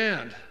first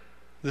command.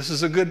 This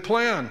is a good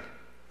plan.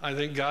 I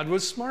think God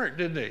was smart,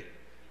 didn't he?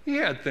 He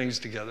had things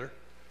together.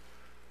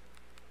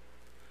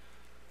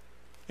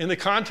 In the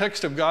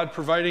context of God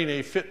providing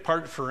a fit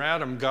part for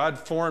Adam, God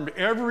formed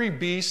every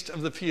beast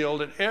of the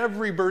field and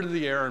every bird of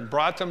the air and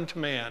brought them to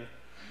man.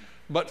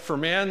 But for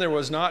man there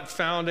was not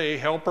found a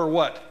helper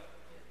what?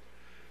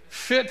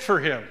 Fit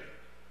for him.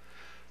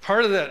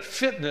 Part of that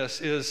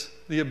fitness is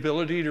the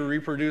ability to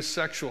reproduce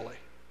sexually.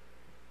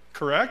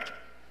 Correct?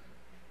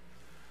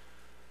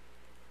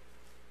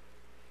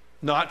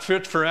 Not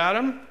fit for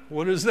Adam?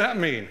 What does that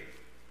mean?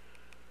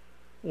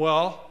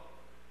 Well,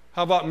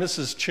 how about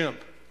Mrs.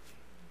 Chimp?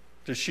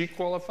 Does she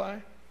qualify?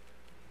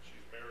 She's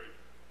married.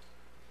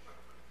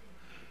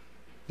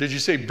 Did you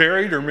say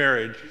buried or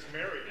married? She's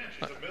married.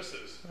 She's a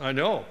Mrs. I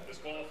know.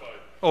 Disqualified.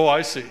 Oh,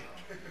 I see.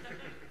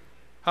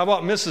 How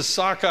about Mrs.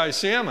 Sockeye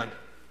Salmon?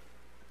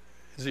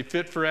 Is he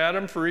fit for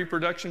Adam for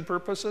reproduction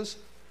purposes?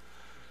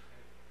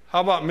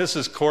 How about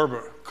Mrs.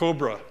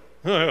 Cobra?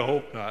 I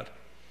hope not.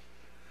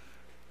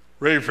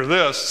 Ready for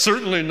this?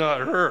 Certainly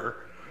not her.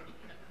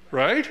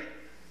 Right?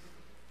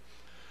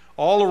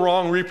 All the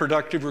wrong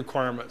reproductive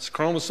requirements.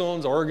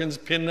 Chromosomes, organs,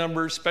 pin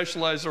numbers,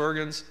 specialized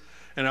organs,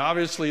 and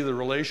obviously the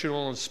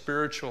relational and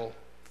spiritual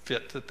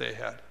fit that they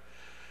had.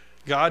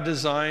 God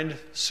designed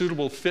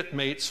suitable fit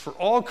mates for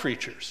all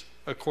creatures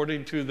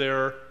according to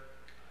their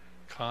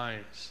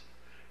kinds.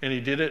 And he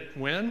did it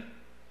when?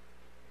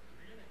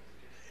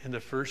 In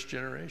the first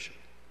generation.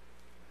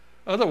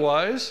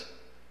 Otherwise,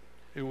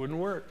 it wouldn't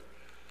work.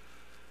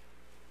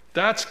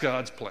 That's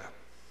God's plan.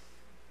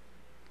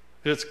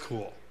 It's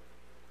cool.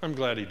 I'm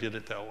glad he did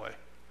it that way.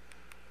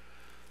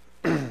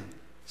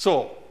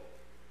 So,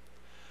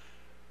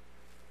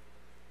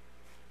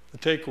 the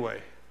takeaway.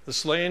 The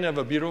slaying of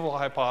a beautiful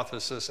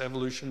hypothesis,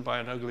 evolution by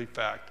an ugly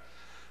fact.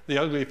 The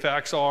ugly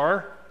facts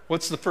are,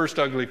 what's the first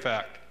ugly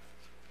fact?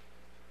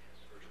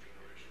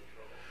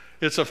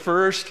 It's a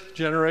first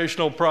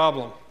generational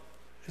problem.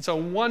 It's a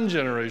one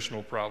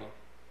generational problem,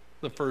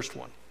 the first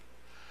one.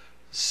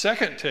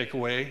 Second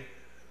takeaway,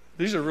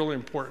 these are really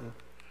important.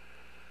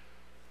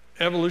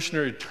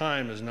 Evolutionary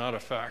time is not a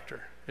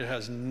factor. It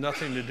has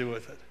nothing to do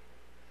with it.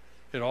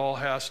 It all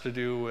has to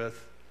do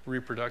with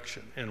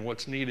reproduction and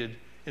what's needed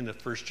in the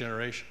first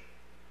generation.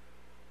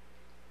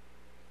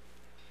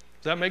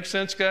 Does that make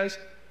sense, guys?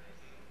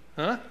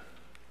 Huh?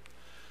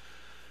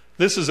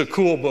 This is a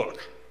cool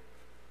book.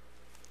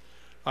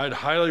 I'd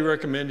highly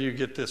recommend you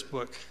get this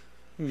book.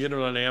 You can get it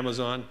on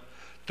Amazon.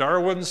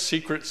 Darwin's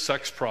Secret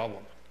Sex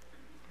Problem.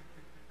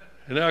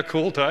 Isn't that a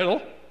cool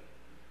title?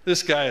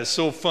 This guy is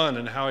so fun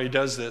in how he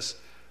does this.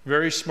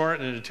 Very smart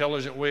and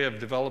intelligent way of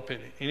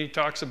developing it. And he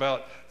talks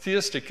about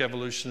theistic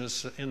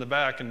evolutionists in the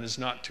back and is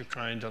not too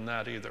kind on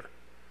that either.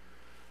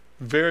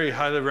 Very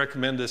highly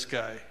recommend this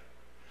guy.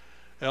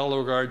 L.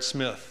 Regard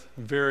Smith.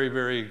 Very,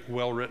 very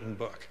well-written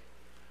book.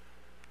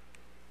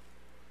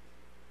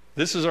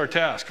 This is our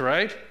task,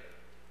 right?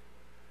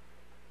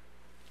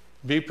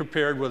 Be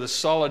prepared with a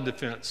solid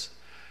defense.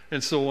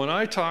 And so when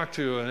I talk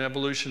to an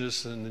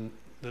evolutionist, and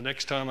the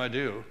next time I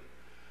do,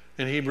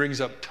 and he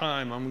brings up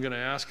time, I'm going to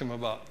ask him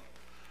about,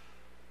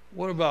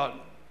 what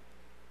about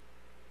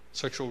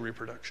sexual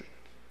reproduction?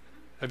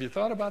 Have you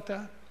thought about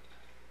that?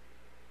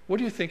 What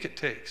do you think it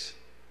takes?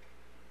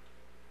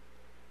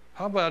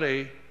 How about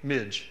a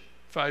midge,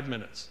 5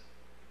 minutes?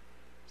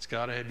 It's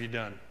got to be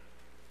done.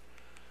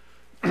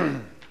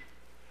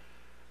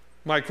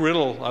 Mike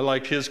Riddle, I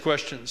liked his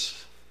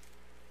questions.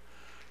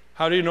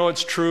 How do you know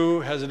it's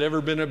true? Has it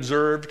ever been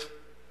observed?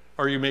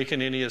 Are you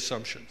making any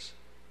assumptions?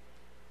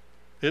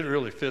 It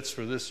really fits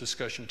for this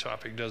discussion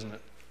topic, doesn't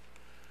it?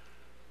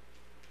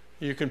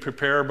 You can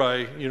prepare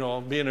by,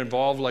 being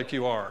involved like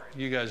you are.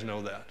 You guys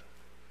know that.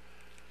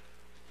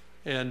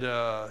 And,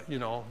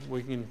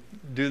 we can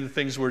do the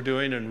things we're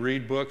doing and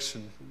read books.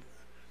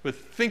 But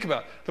think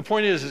about it. The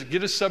point is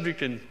get a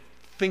subject and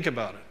think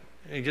about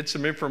it and get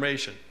some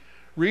information.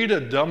 Read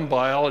a dumb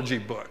biology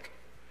book.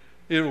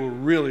 It will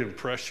really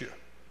impress you.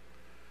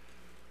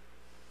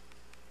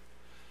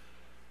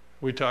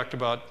 We talked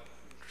about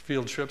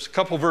field trips. A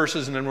couple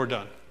verses and then we're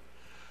done.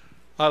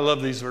 I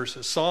love these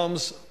verses.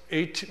 Psalms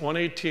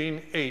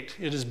 118:8.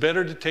 It is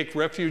better to take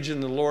refuge in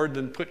the Lord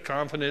than put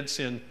confidence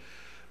in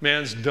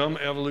man's dumb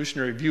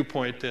evolutionary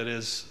viewpoint that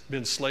has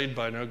been slayed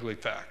by an ugly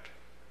fact.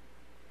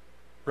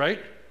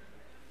 Right?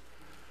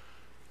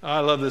 I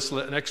love this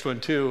next one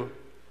too.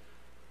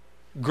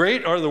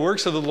 Great are the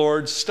works of the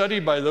Lord,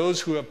 studied by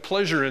those who have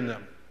pleasure in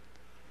them.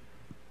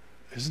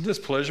 Isn't this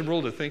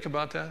pleasurable to think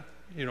about that?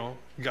 You know,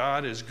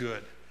 God is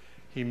good.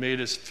 He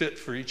made us fit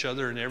for each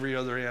other and every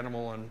other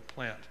animal and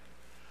plant.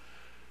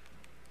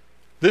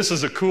 This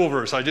is a cool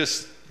verse. I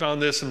just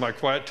found this in my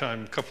quiet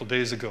time a couple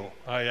days ago.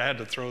 I had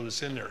to throw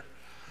this in there.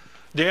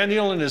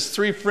 Daniel and his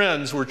 3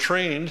 friends were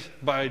trained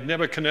by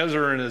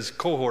Nebuchadnezzar and his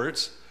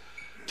cohorts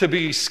to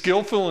be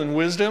skillful in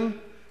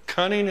wisdom,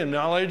 cunning in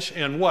knowledge,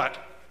 and what?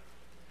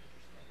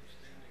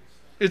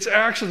 It's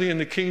actually in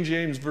the King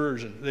James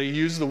Version. They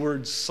use the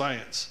word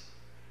science.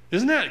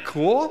 Isn't that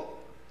cool?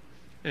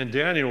 And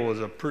Daniel was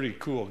a pretty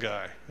cool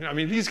guy. I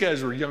mean, these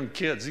guys were young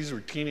kids. These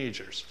were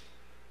teenagers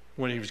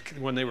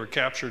when they were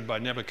captured by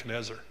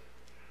Nebuchadnezzar.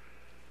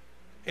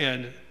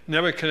 And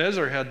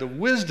Nebuchadnezzar had the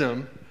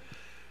wisdom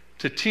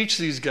to teach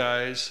these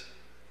guys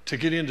to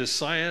get into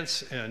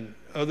science and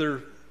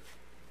other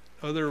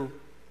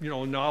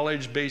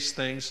knowledge-based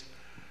things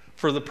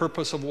for the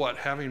purpose of what?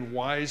 Having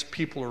wise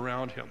people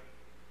around him.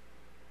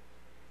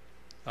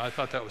 I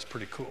thought that was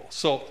pretty cool.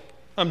 So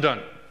I'm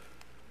done.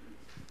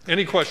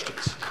 Any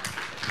questions?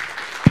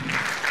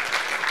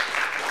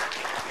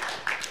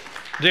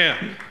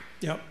 Dan.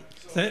 Yep.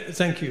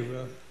 Thank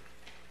you.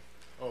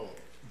 Oh,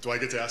 do I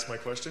get to ask my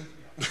question?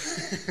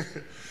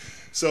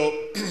 So,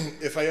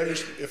 if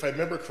I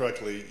remember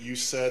correctly, you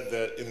said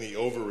that in the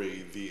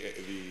ovary,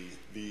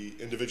 the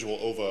individual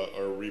ova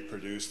are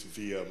reproduced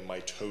via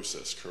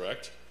mitosis,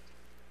 correct?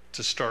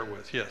 To start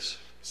with, yes.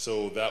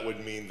 So that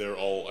would mean they're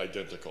all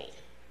identical.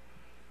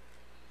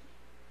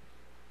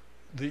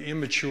 The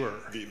immature.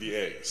 The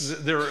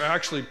eggs. They're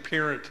actually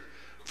parent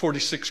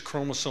 46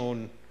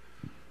 chromosome.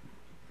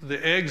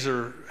 The eggs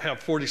have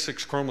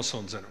 46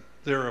 chromosomes in them.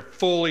 They're a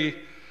fully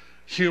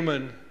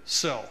human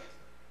cell.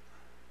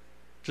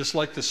 Just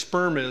like the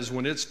sperm is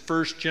when it's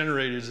first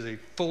generated, is a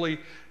fully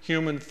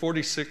human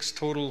 46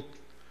 total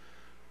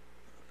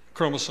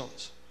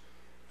chromosomes.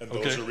 And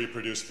those are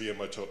reproduced via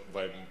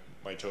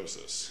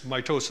mitosis.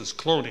 Mitosis,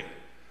 cloning.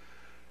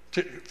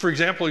 For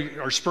example,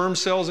 our sperm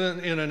cells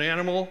in an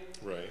animal,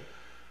 right?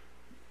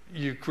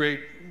 You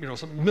create,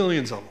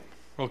 millions of them,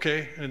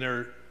 okay? And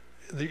they're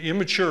the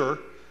immature.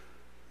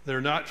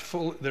 They're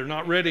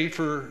not ready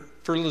for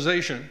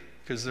fertilization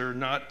because they're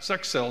not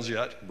sex cells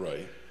yet.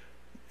 Right.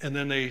 And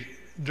then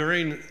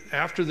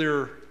after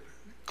they're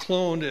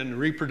cloned and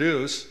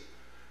reproduce,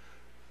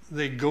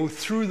 they go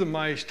through the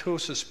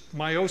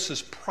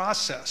meiosis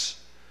process,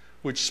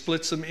 which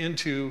splits them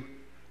into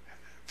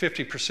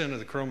 50% of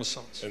the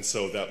chromosomes. And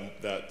so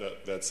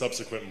that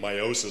subsequent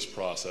meiosis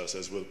process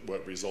is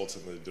what results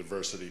in the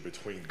diversity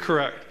between.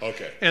 Correct.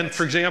 Okay. And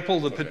for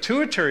example, the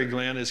pituitary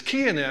gland is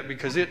key in that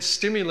because it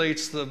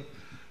stimulates the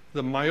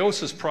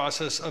meiosis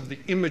process of the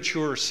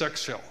immature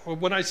sex cell.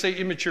 When I say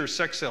immature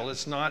sex cell,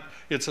 it's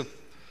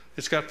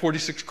got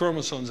 46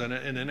 chromosomes in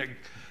it, and then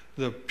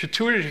the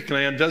pituitary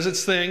gland does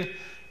its thing,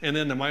 and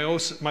then the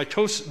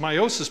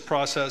meiosis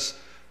process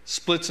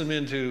splits them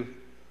into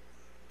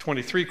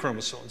 23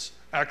 chromosomes,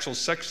 actual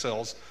sex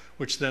cells,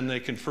 which then they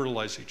can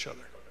fertilize each other.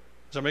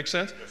 Does that make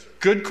sense? Yes, sir.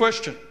 Good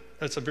question.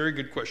 That's a very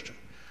good question.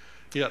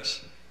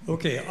 Yes.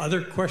 Okay,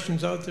 other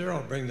questions out there?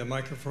 I'll bring the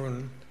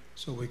microphone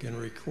so we can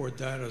record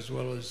that as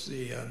well as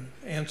the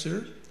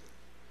answer.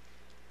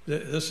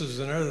 This is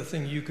another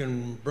thing you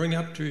can bring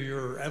up to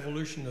your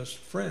evolutionist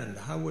friend.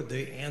 How would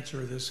they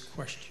answer this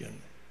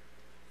question?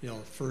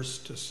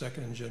 First to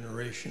second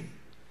generation.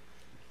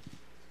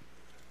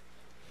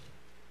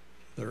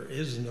 There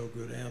is no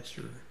good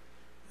answer.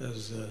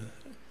 As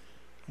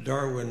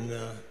Darwin,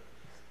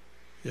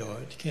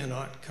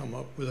 cannot come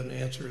up with an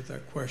answer to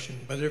that question.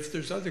 But if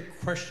there's other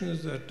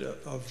questions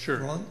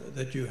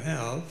that you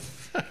have.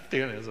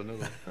 Dan has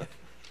another one.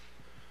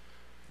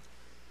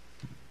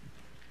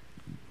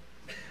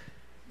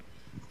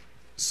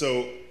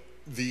 So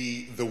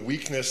the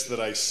weakness that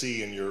I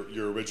see in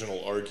your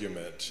original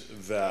argument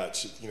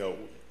that,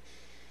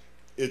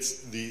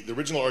 it's the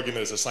original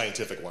argument is a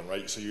scientific one,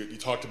 right? So you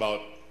talked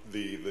about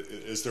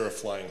is there a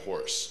flying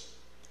horse?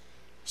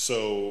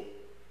 So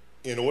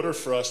in order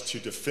for us to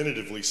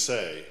definitively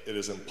say it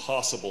is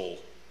impossible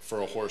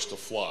for a horse to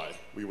fly,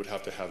 we would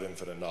have to have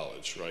infinite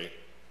knowledge, right?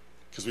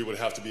 Because we would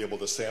have to be able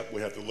to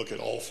we have to look at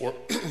all four,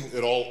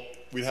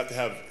 we'd have to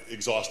have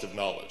exhaustive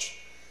knowledge.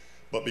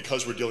 But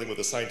because we're dealing with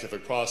a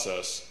scientific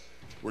process,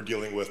 we're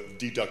dealing with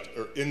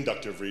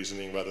inductive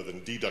reasoning rather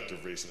than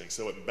deductive reasoning.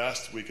 So at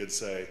best, we could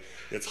say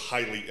it's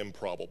highly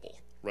improbable,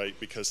 right?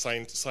 Because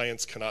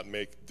science cannot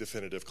make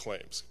definitive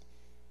claims.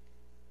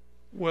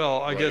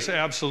 Well, I guess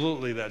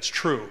absolutely that's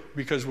true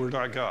because we're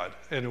not God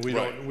and we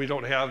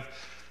don't have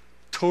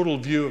total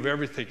view of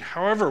everything.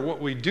 However, what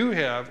we do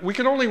have, we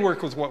can only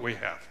work with what we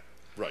have.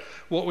 Right.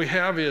 What we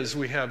have is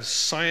we have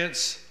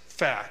science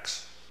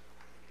facts.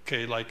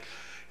 Okay, like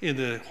in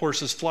the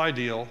horses fly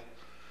deal,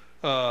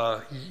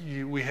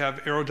 we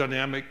have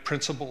aerodynamic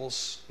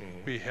principles.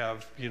 We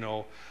have,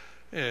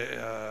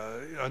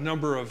 a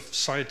number of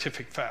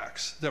scientific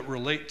facts that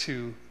relate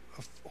to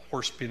a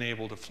horse being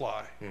able to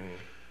fly.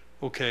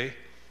 Okay,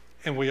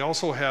 and we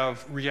also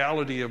have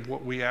reality of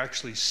what we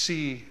actually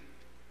see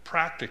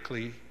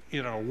practically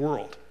in our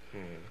world.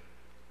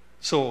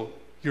 So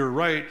you're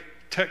right,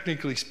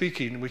 technically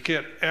speaking, we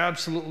can't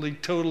absolutely,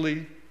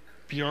 totally,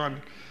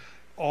 beyond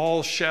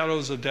all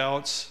shadows of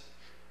doubts,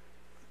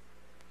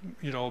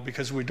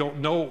 because we don't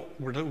know,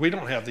 we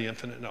don't have the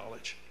infinite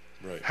knowledge.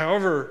 Right.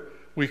 However,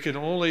 we can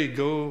only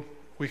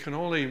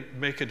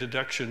make a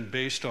deduction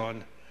based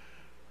on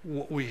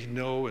what we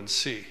know and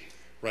see.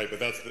 Right, but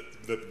that's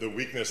the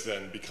weakness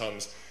then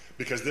becomes,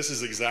 because this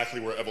is exactly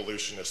where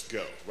evolutionists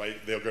go, right?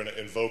 They're going to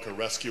invoke a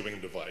rescuing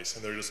device,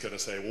 and they're just going to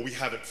say, well, we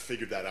haven't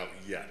figured that out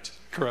yet.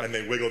 Correct. And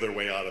they wiggle their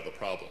way out of the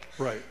problem.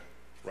 Right.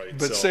 Right.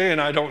 But saying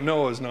I don't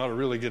know is not a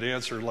really good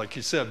answer, like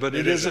you said. But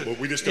it isn't. But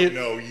we just don't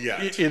know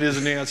yet. It is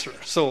an answer.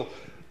 So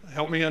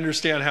help me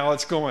understand how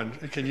it's going.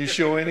 Can you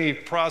show any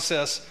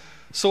process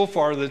so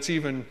far that's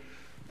even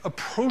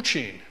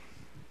approaching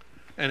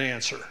an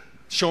answer?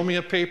 Show me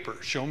a paper.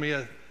 Show me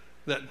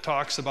that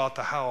talks about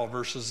the how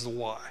versus the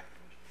why.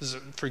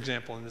 For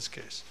example, in this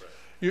case,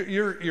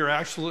 you're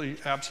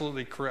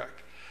absolutely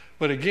correct.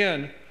 But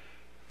again,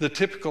 the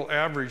typical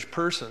average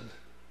person,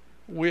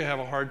 we have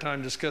a hard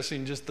time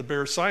discussing just the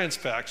bare science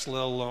facts,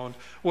 let alone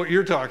what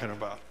you're talking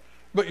about.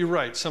 But you're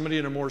right, somebody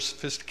in a more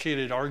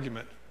sophisticated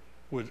argument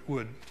would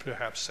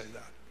perhaps say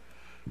that.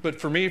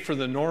 But for me, for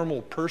the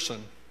normal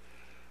person,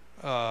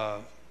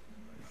 common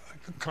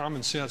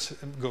sense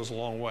goes a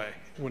long way.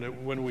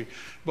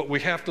 But we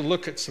have to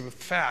look at some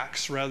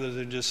facts rather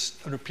than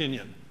just an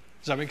opinion.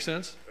 Does that make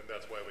sense? And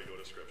that's why we go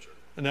to Scripture.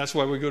 And that's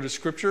why we go to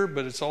Scripture,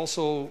 but it's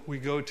also we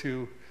go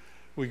to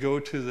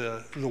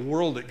the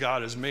world that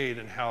God has made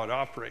and how it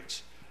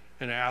operates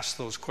and ask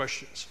those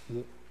questions.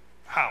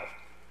 How?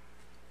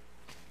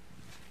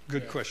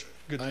 Good question.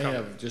 Good comment. I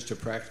have just a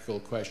practical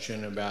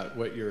question about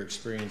what your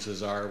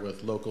experiences are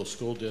with local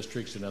school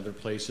districts and other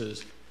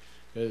places,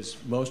 because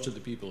most of the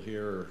people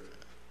here are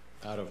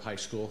out of high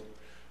school,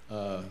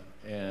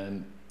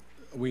 and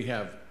we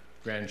have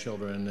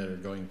grandchildren that are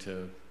going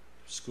to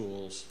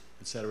schools,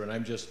 et cetera, and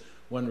I'm just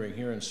wondering,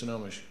 here in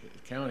Sonoma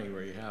County,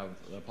 where you have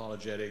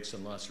apologetics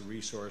and lots of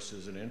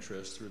resources and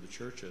interest through the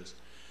churches,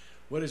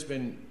 what has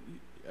been,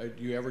 do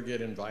you ever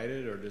get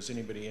invited, or does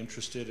anybody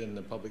interested in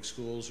the public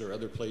schools or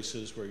other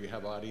places where you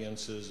have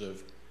audiences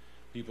of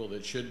people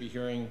that should be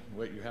hearing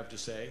what you have to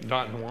say?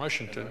 Not in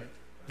Washington,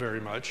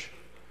 very much.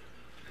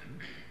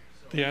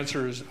 The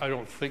answer is, I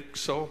don't think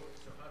so.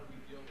 So how do we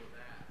deal with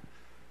that?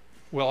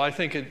 Well, I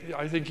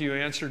think you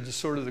answered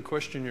the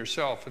question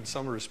yourself in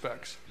some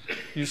respects.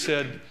 You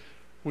said,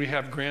 we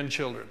have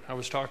grandchildren. I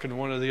was talking to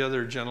one of the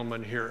other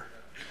gentlemen here,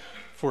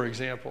 for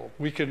example.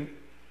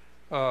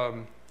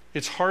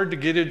 It's hard to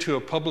get into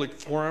a public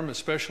forum,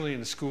 especially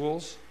in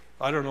schools.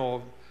 I don't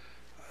know,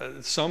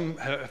 some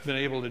have been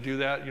able to do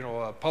that,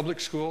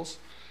 public schools.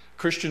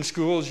 Christian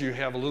schools, you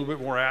have a little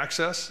bit more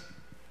access.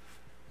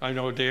 I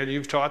know, Dan,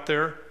 you've taught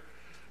there.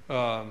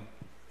 But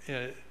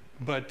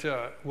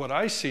what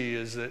I see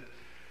is that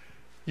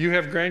you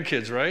have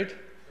grandkids, right?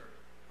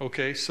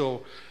 Okay,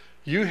 so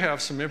you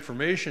have some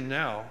information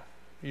now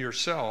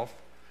yourself,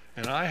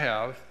 and I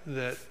have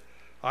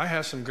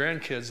some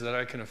grandkids that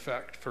I can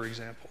affect, for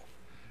example,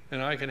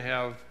 and I can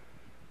have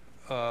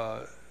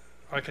a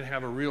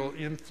real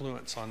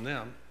influence on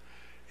them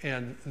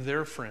and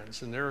their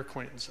friends and their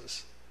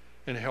acquaintances,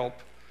 and help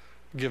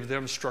give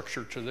them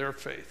structure to their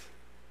faith,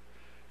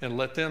 and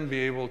let them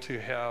be able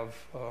to have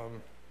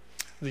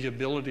the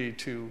ability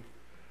to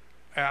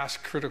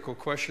ask critical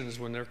questions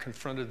when they're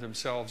confronted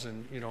themselves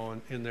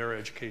in their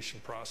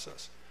education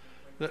process.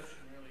 My question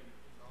really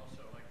is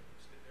also, like,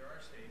 there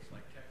are states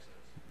like Texas,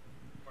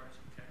 parts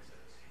of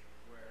Texas,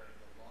 where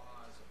the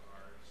laws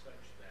are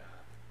such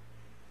that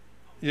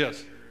Yes.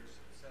 teachers,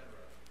 et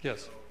cetera.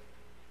 Yes. So are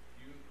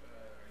you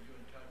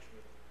in touch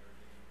with, or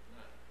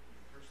not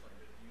personally,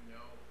 but do you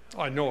know?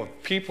 I know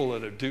of people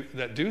that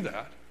do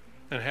that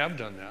and have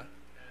done that.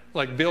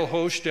 Like Bill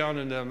Hosch down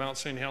in Mount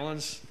St.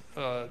 Helens,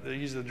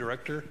 he's the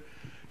director.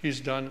 He's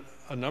done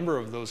a number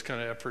of those kind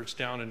of efforts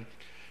down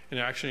in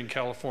actually in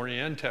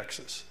California and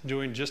Texas,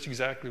 doing just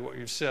exactly what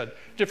you've said.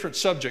 Different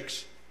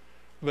subjects,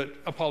 but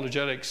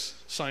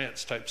apologetics,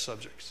 science type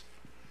subjects.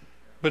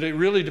 But it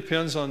really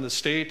depends on the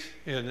state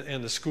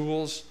and the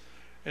schools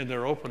and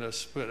their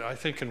openness. But I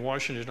think in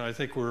Washington, I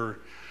think we're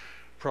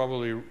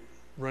probably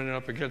running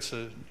up against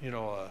a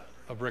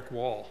brick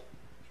wall.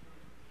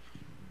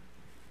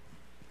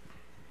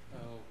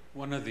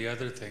 One of the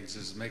other things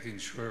is making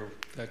sure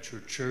that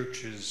your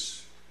church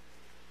is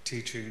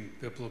teaching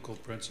biblical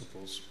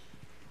principles.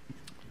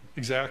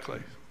 Exactly.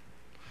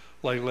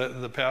 Like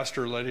the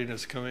pastor letting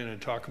us come in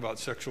and talk about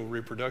sexual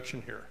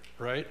reproduction here,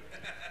 right?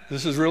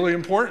 This is really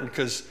important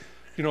because,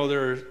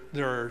 there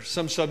are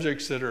some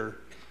subjects that are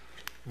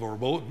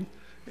verboten.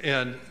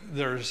 And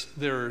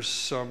there's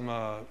some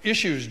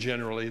issues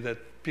generally that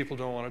people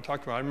don't want to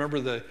talk about. I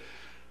remember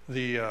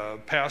the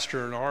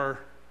pastor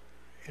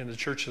in the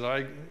church that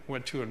I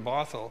went to in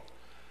Bothell.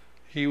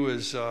 He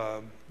was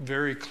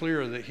very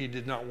clear that he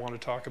did not want to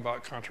talk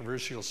about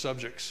controversial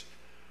subjects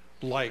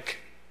like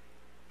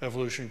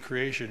evolution,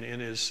 creation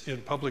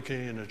in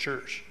publicly in a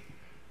church.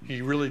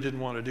 He really didn't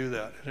want to do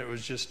that, and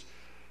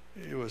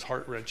it was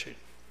heart-wrenching.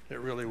 It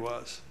really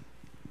was.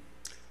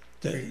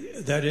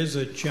 That is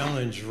a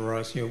challenge for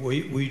us.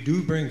 We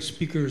do bring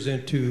speakers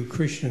into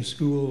Christian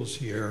schools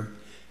here,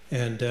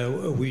 and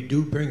we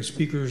do bring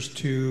speakers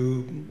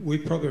we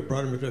probably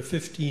brought them to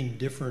 15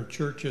 different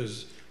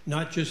churches,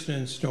 not just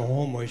in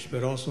Snohomish,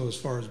 but also as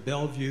far as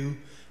Bellevue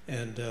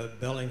and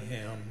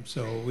Bellingham.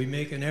 So we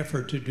make an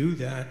effort to do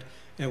that,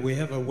 and we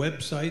have a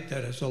website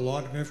that has a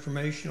lot of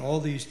information. All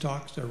these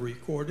talks are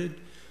recorded,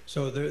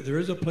 so there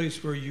is a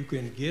place where you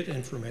can get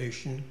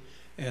information,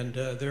 and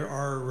there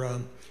are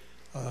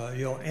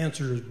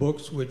answers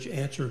books which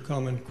answer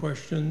common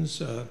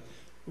questions.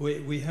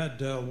 We had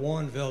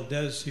Juan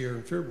Valdez here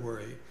in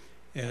February,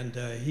 and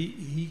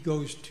he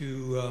goes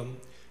to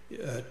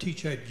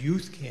teach at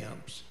youth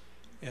camps.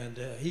 And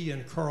he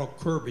and Carl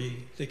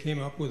Kirby, they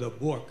came up with a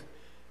book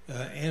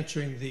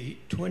answering the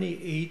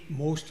 28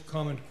 most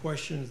common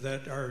questions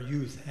that our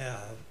youth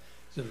have.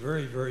 It's a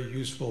very, very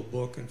useful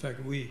book. In fact,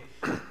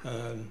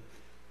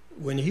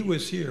 when he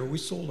was here, we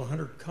sold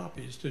 100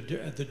 copies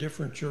at the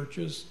different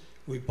churches.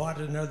 We bought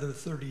another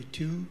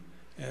 32,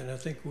 and I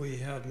think we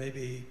have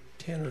maybe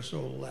 10 or so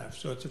left.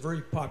 So it's a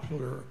very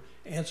popular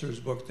answers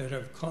book that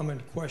have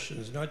common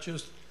questions, not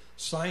just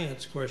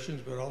science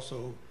questions, but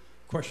also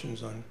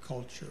questions on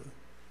culture.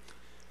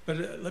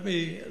 But let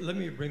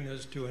me bring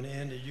this to an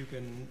end, and you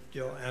can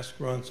ask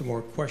Ron some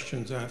more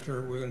questions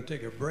after. We're going to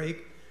take a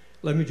break.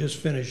 Let me just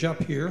finish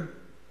up here.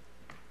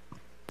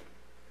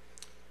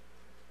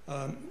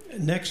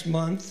 Next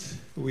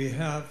month we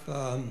have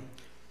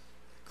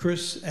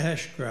Chris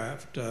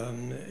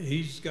Ashcraft.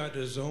 He's got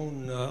his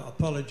own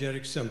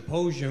apologetic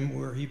symposium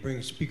where he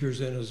brings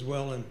speakers in as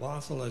well in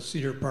Bothell at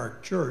Cedar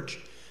Park Church,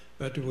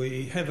 but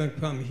we haven't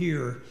come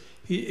here.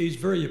 He's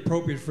very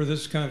appropriate for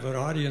this kind of an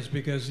audience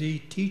because he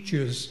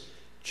teaches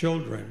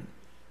children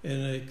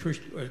in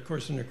a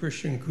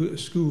Christian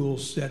school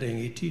setting.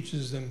 He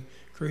teaches them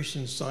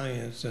Christian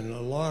science and a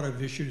lot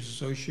of issues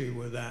associated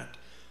with that.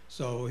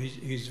 So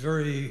he's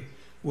very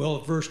well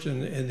versed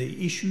in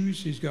the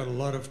issues. He's got a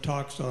lot of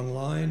talks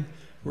online.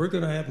 We're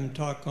going to have him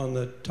talk on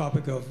the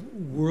topic of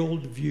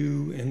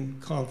worldview and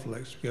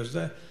conflicts, because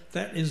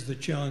that is the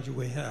challenge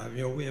we have.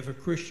 We have a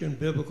Christian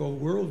biblical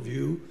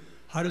worldview.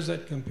 How does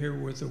that compare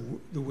with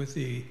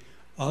the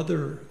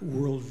other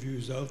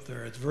worldviews out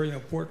there? It's very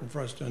important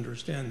for us to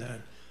understand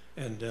that,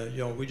 and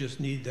we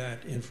just need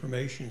that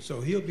information.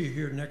 So he'll be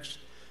here next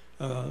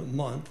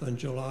month on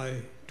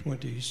July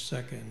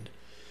 22nd.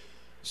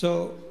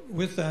 So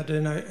with that,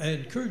 and I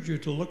encourage you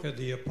to look at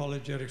the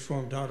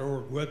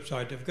apologeticsforum.org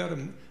website. They've got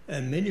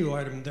a menu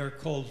item there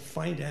called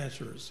Find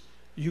Answers.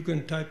 You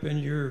can type in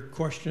your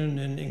question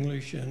in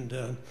English,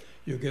 and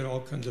you'll get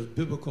all kinds of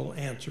biblical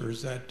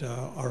answers that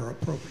are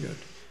appropriate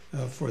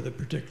for the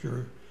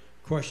particular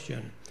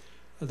question.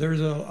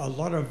 There's a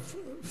lot of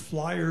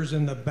flyers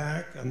in the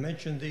back. I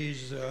mentioned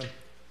these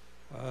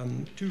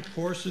two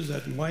courses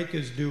that Mike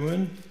is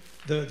doing.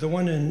 The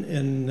one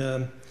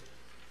in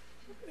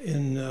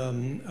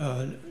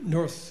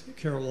North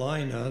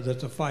Carolina,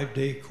 that's a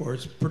 5-day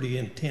course, pretty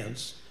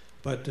intense.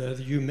 But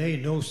you may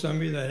know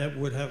somebody that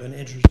would have an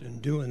interest in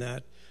doing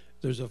that.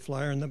 There's a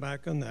flyer in the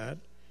back on that.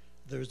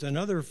 There's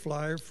another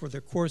flyer for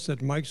the course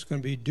that Mike's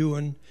going to be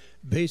doing,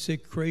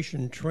 Basic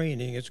Creation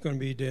Training. It's going to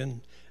be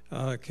in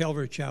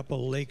Calvary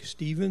Chapel, Lake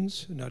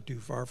Stevens, not too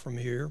far from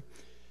here.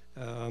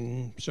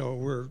 So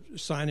we're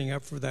signing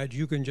up for that.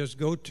 You can just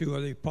go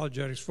to the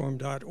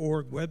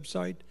apologeticsforum.org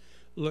website,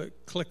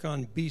 click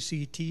on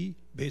BCT,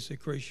 Basic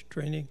Creation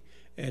Training,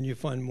 and you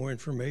find more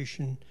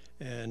information,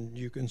 and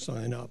you can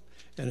sign up.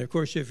 And, of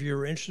course, if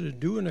you're interested in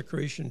doing a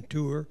creation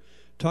tour,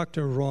 talk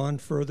to Ron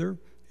further.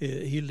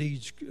 He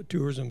leads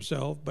tours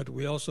himself, but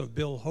we also have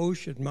Bill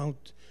Hosch at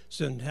Mount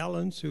St.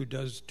 Helens, who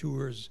does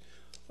tours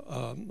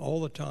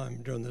all the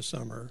time during the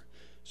summer.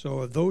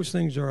 So if those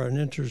things are an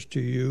interest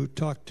to you,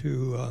 talk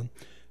to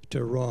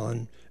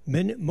Ron.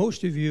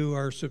 Most of you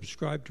are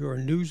subscribed to our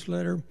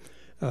newsletter.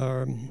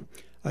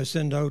 I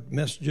send out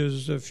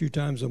messages a few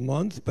times a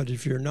month, but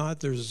if you're not,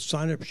 there's a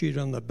sign-up sheet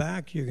on the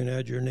back. You can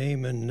add your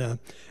name and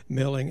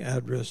mailing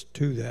address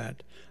to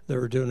that. There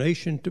are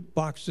donation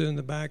boxes in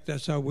the back.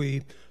 That's how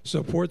we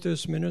support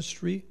this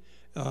ministry.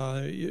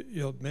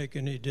 You'll make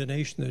any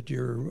donation that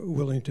you're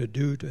willing to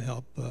do to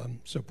help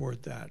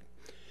support that.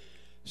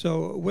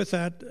 So with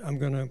that, I'm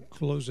going to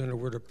close in a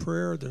word of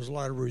prayer. There's a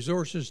lot of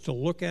resources to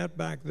look at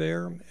back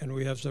there, and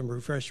we have some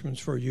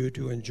refreshments for you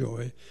to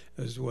enjoy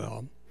as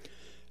well.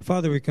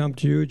 Father, we come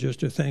to you just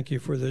to thank you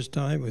for this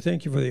time. We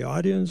thank you for the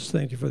audience.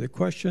 Thank you for the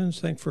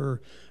questions. Thank you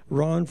for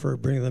Ron for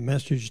bringing the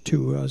message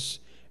to us.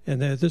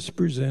 and that this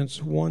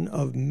presents one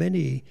of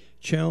many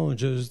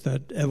challenges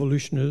that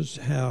evolutionists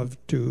have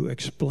to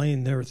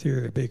explain their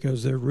theory,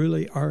 because there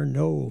really are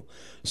no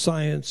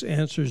science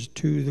answers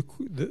to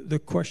the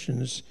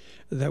questions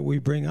that we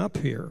bring up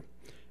here.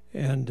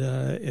 And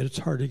it's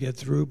hard to get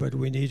through, but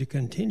we need to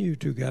continue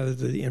to gather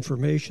the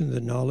information,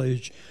 the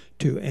knowledge,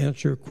 to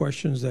answer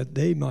questions that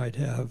they might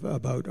have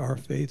about our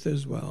faith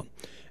as well.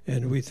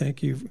 And we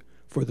thank you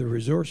for the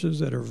resources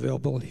that are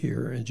available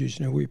here. In Jesus'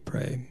 name we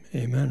pray.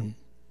 Amen.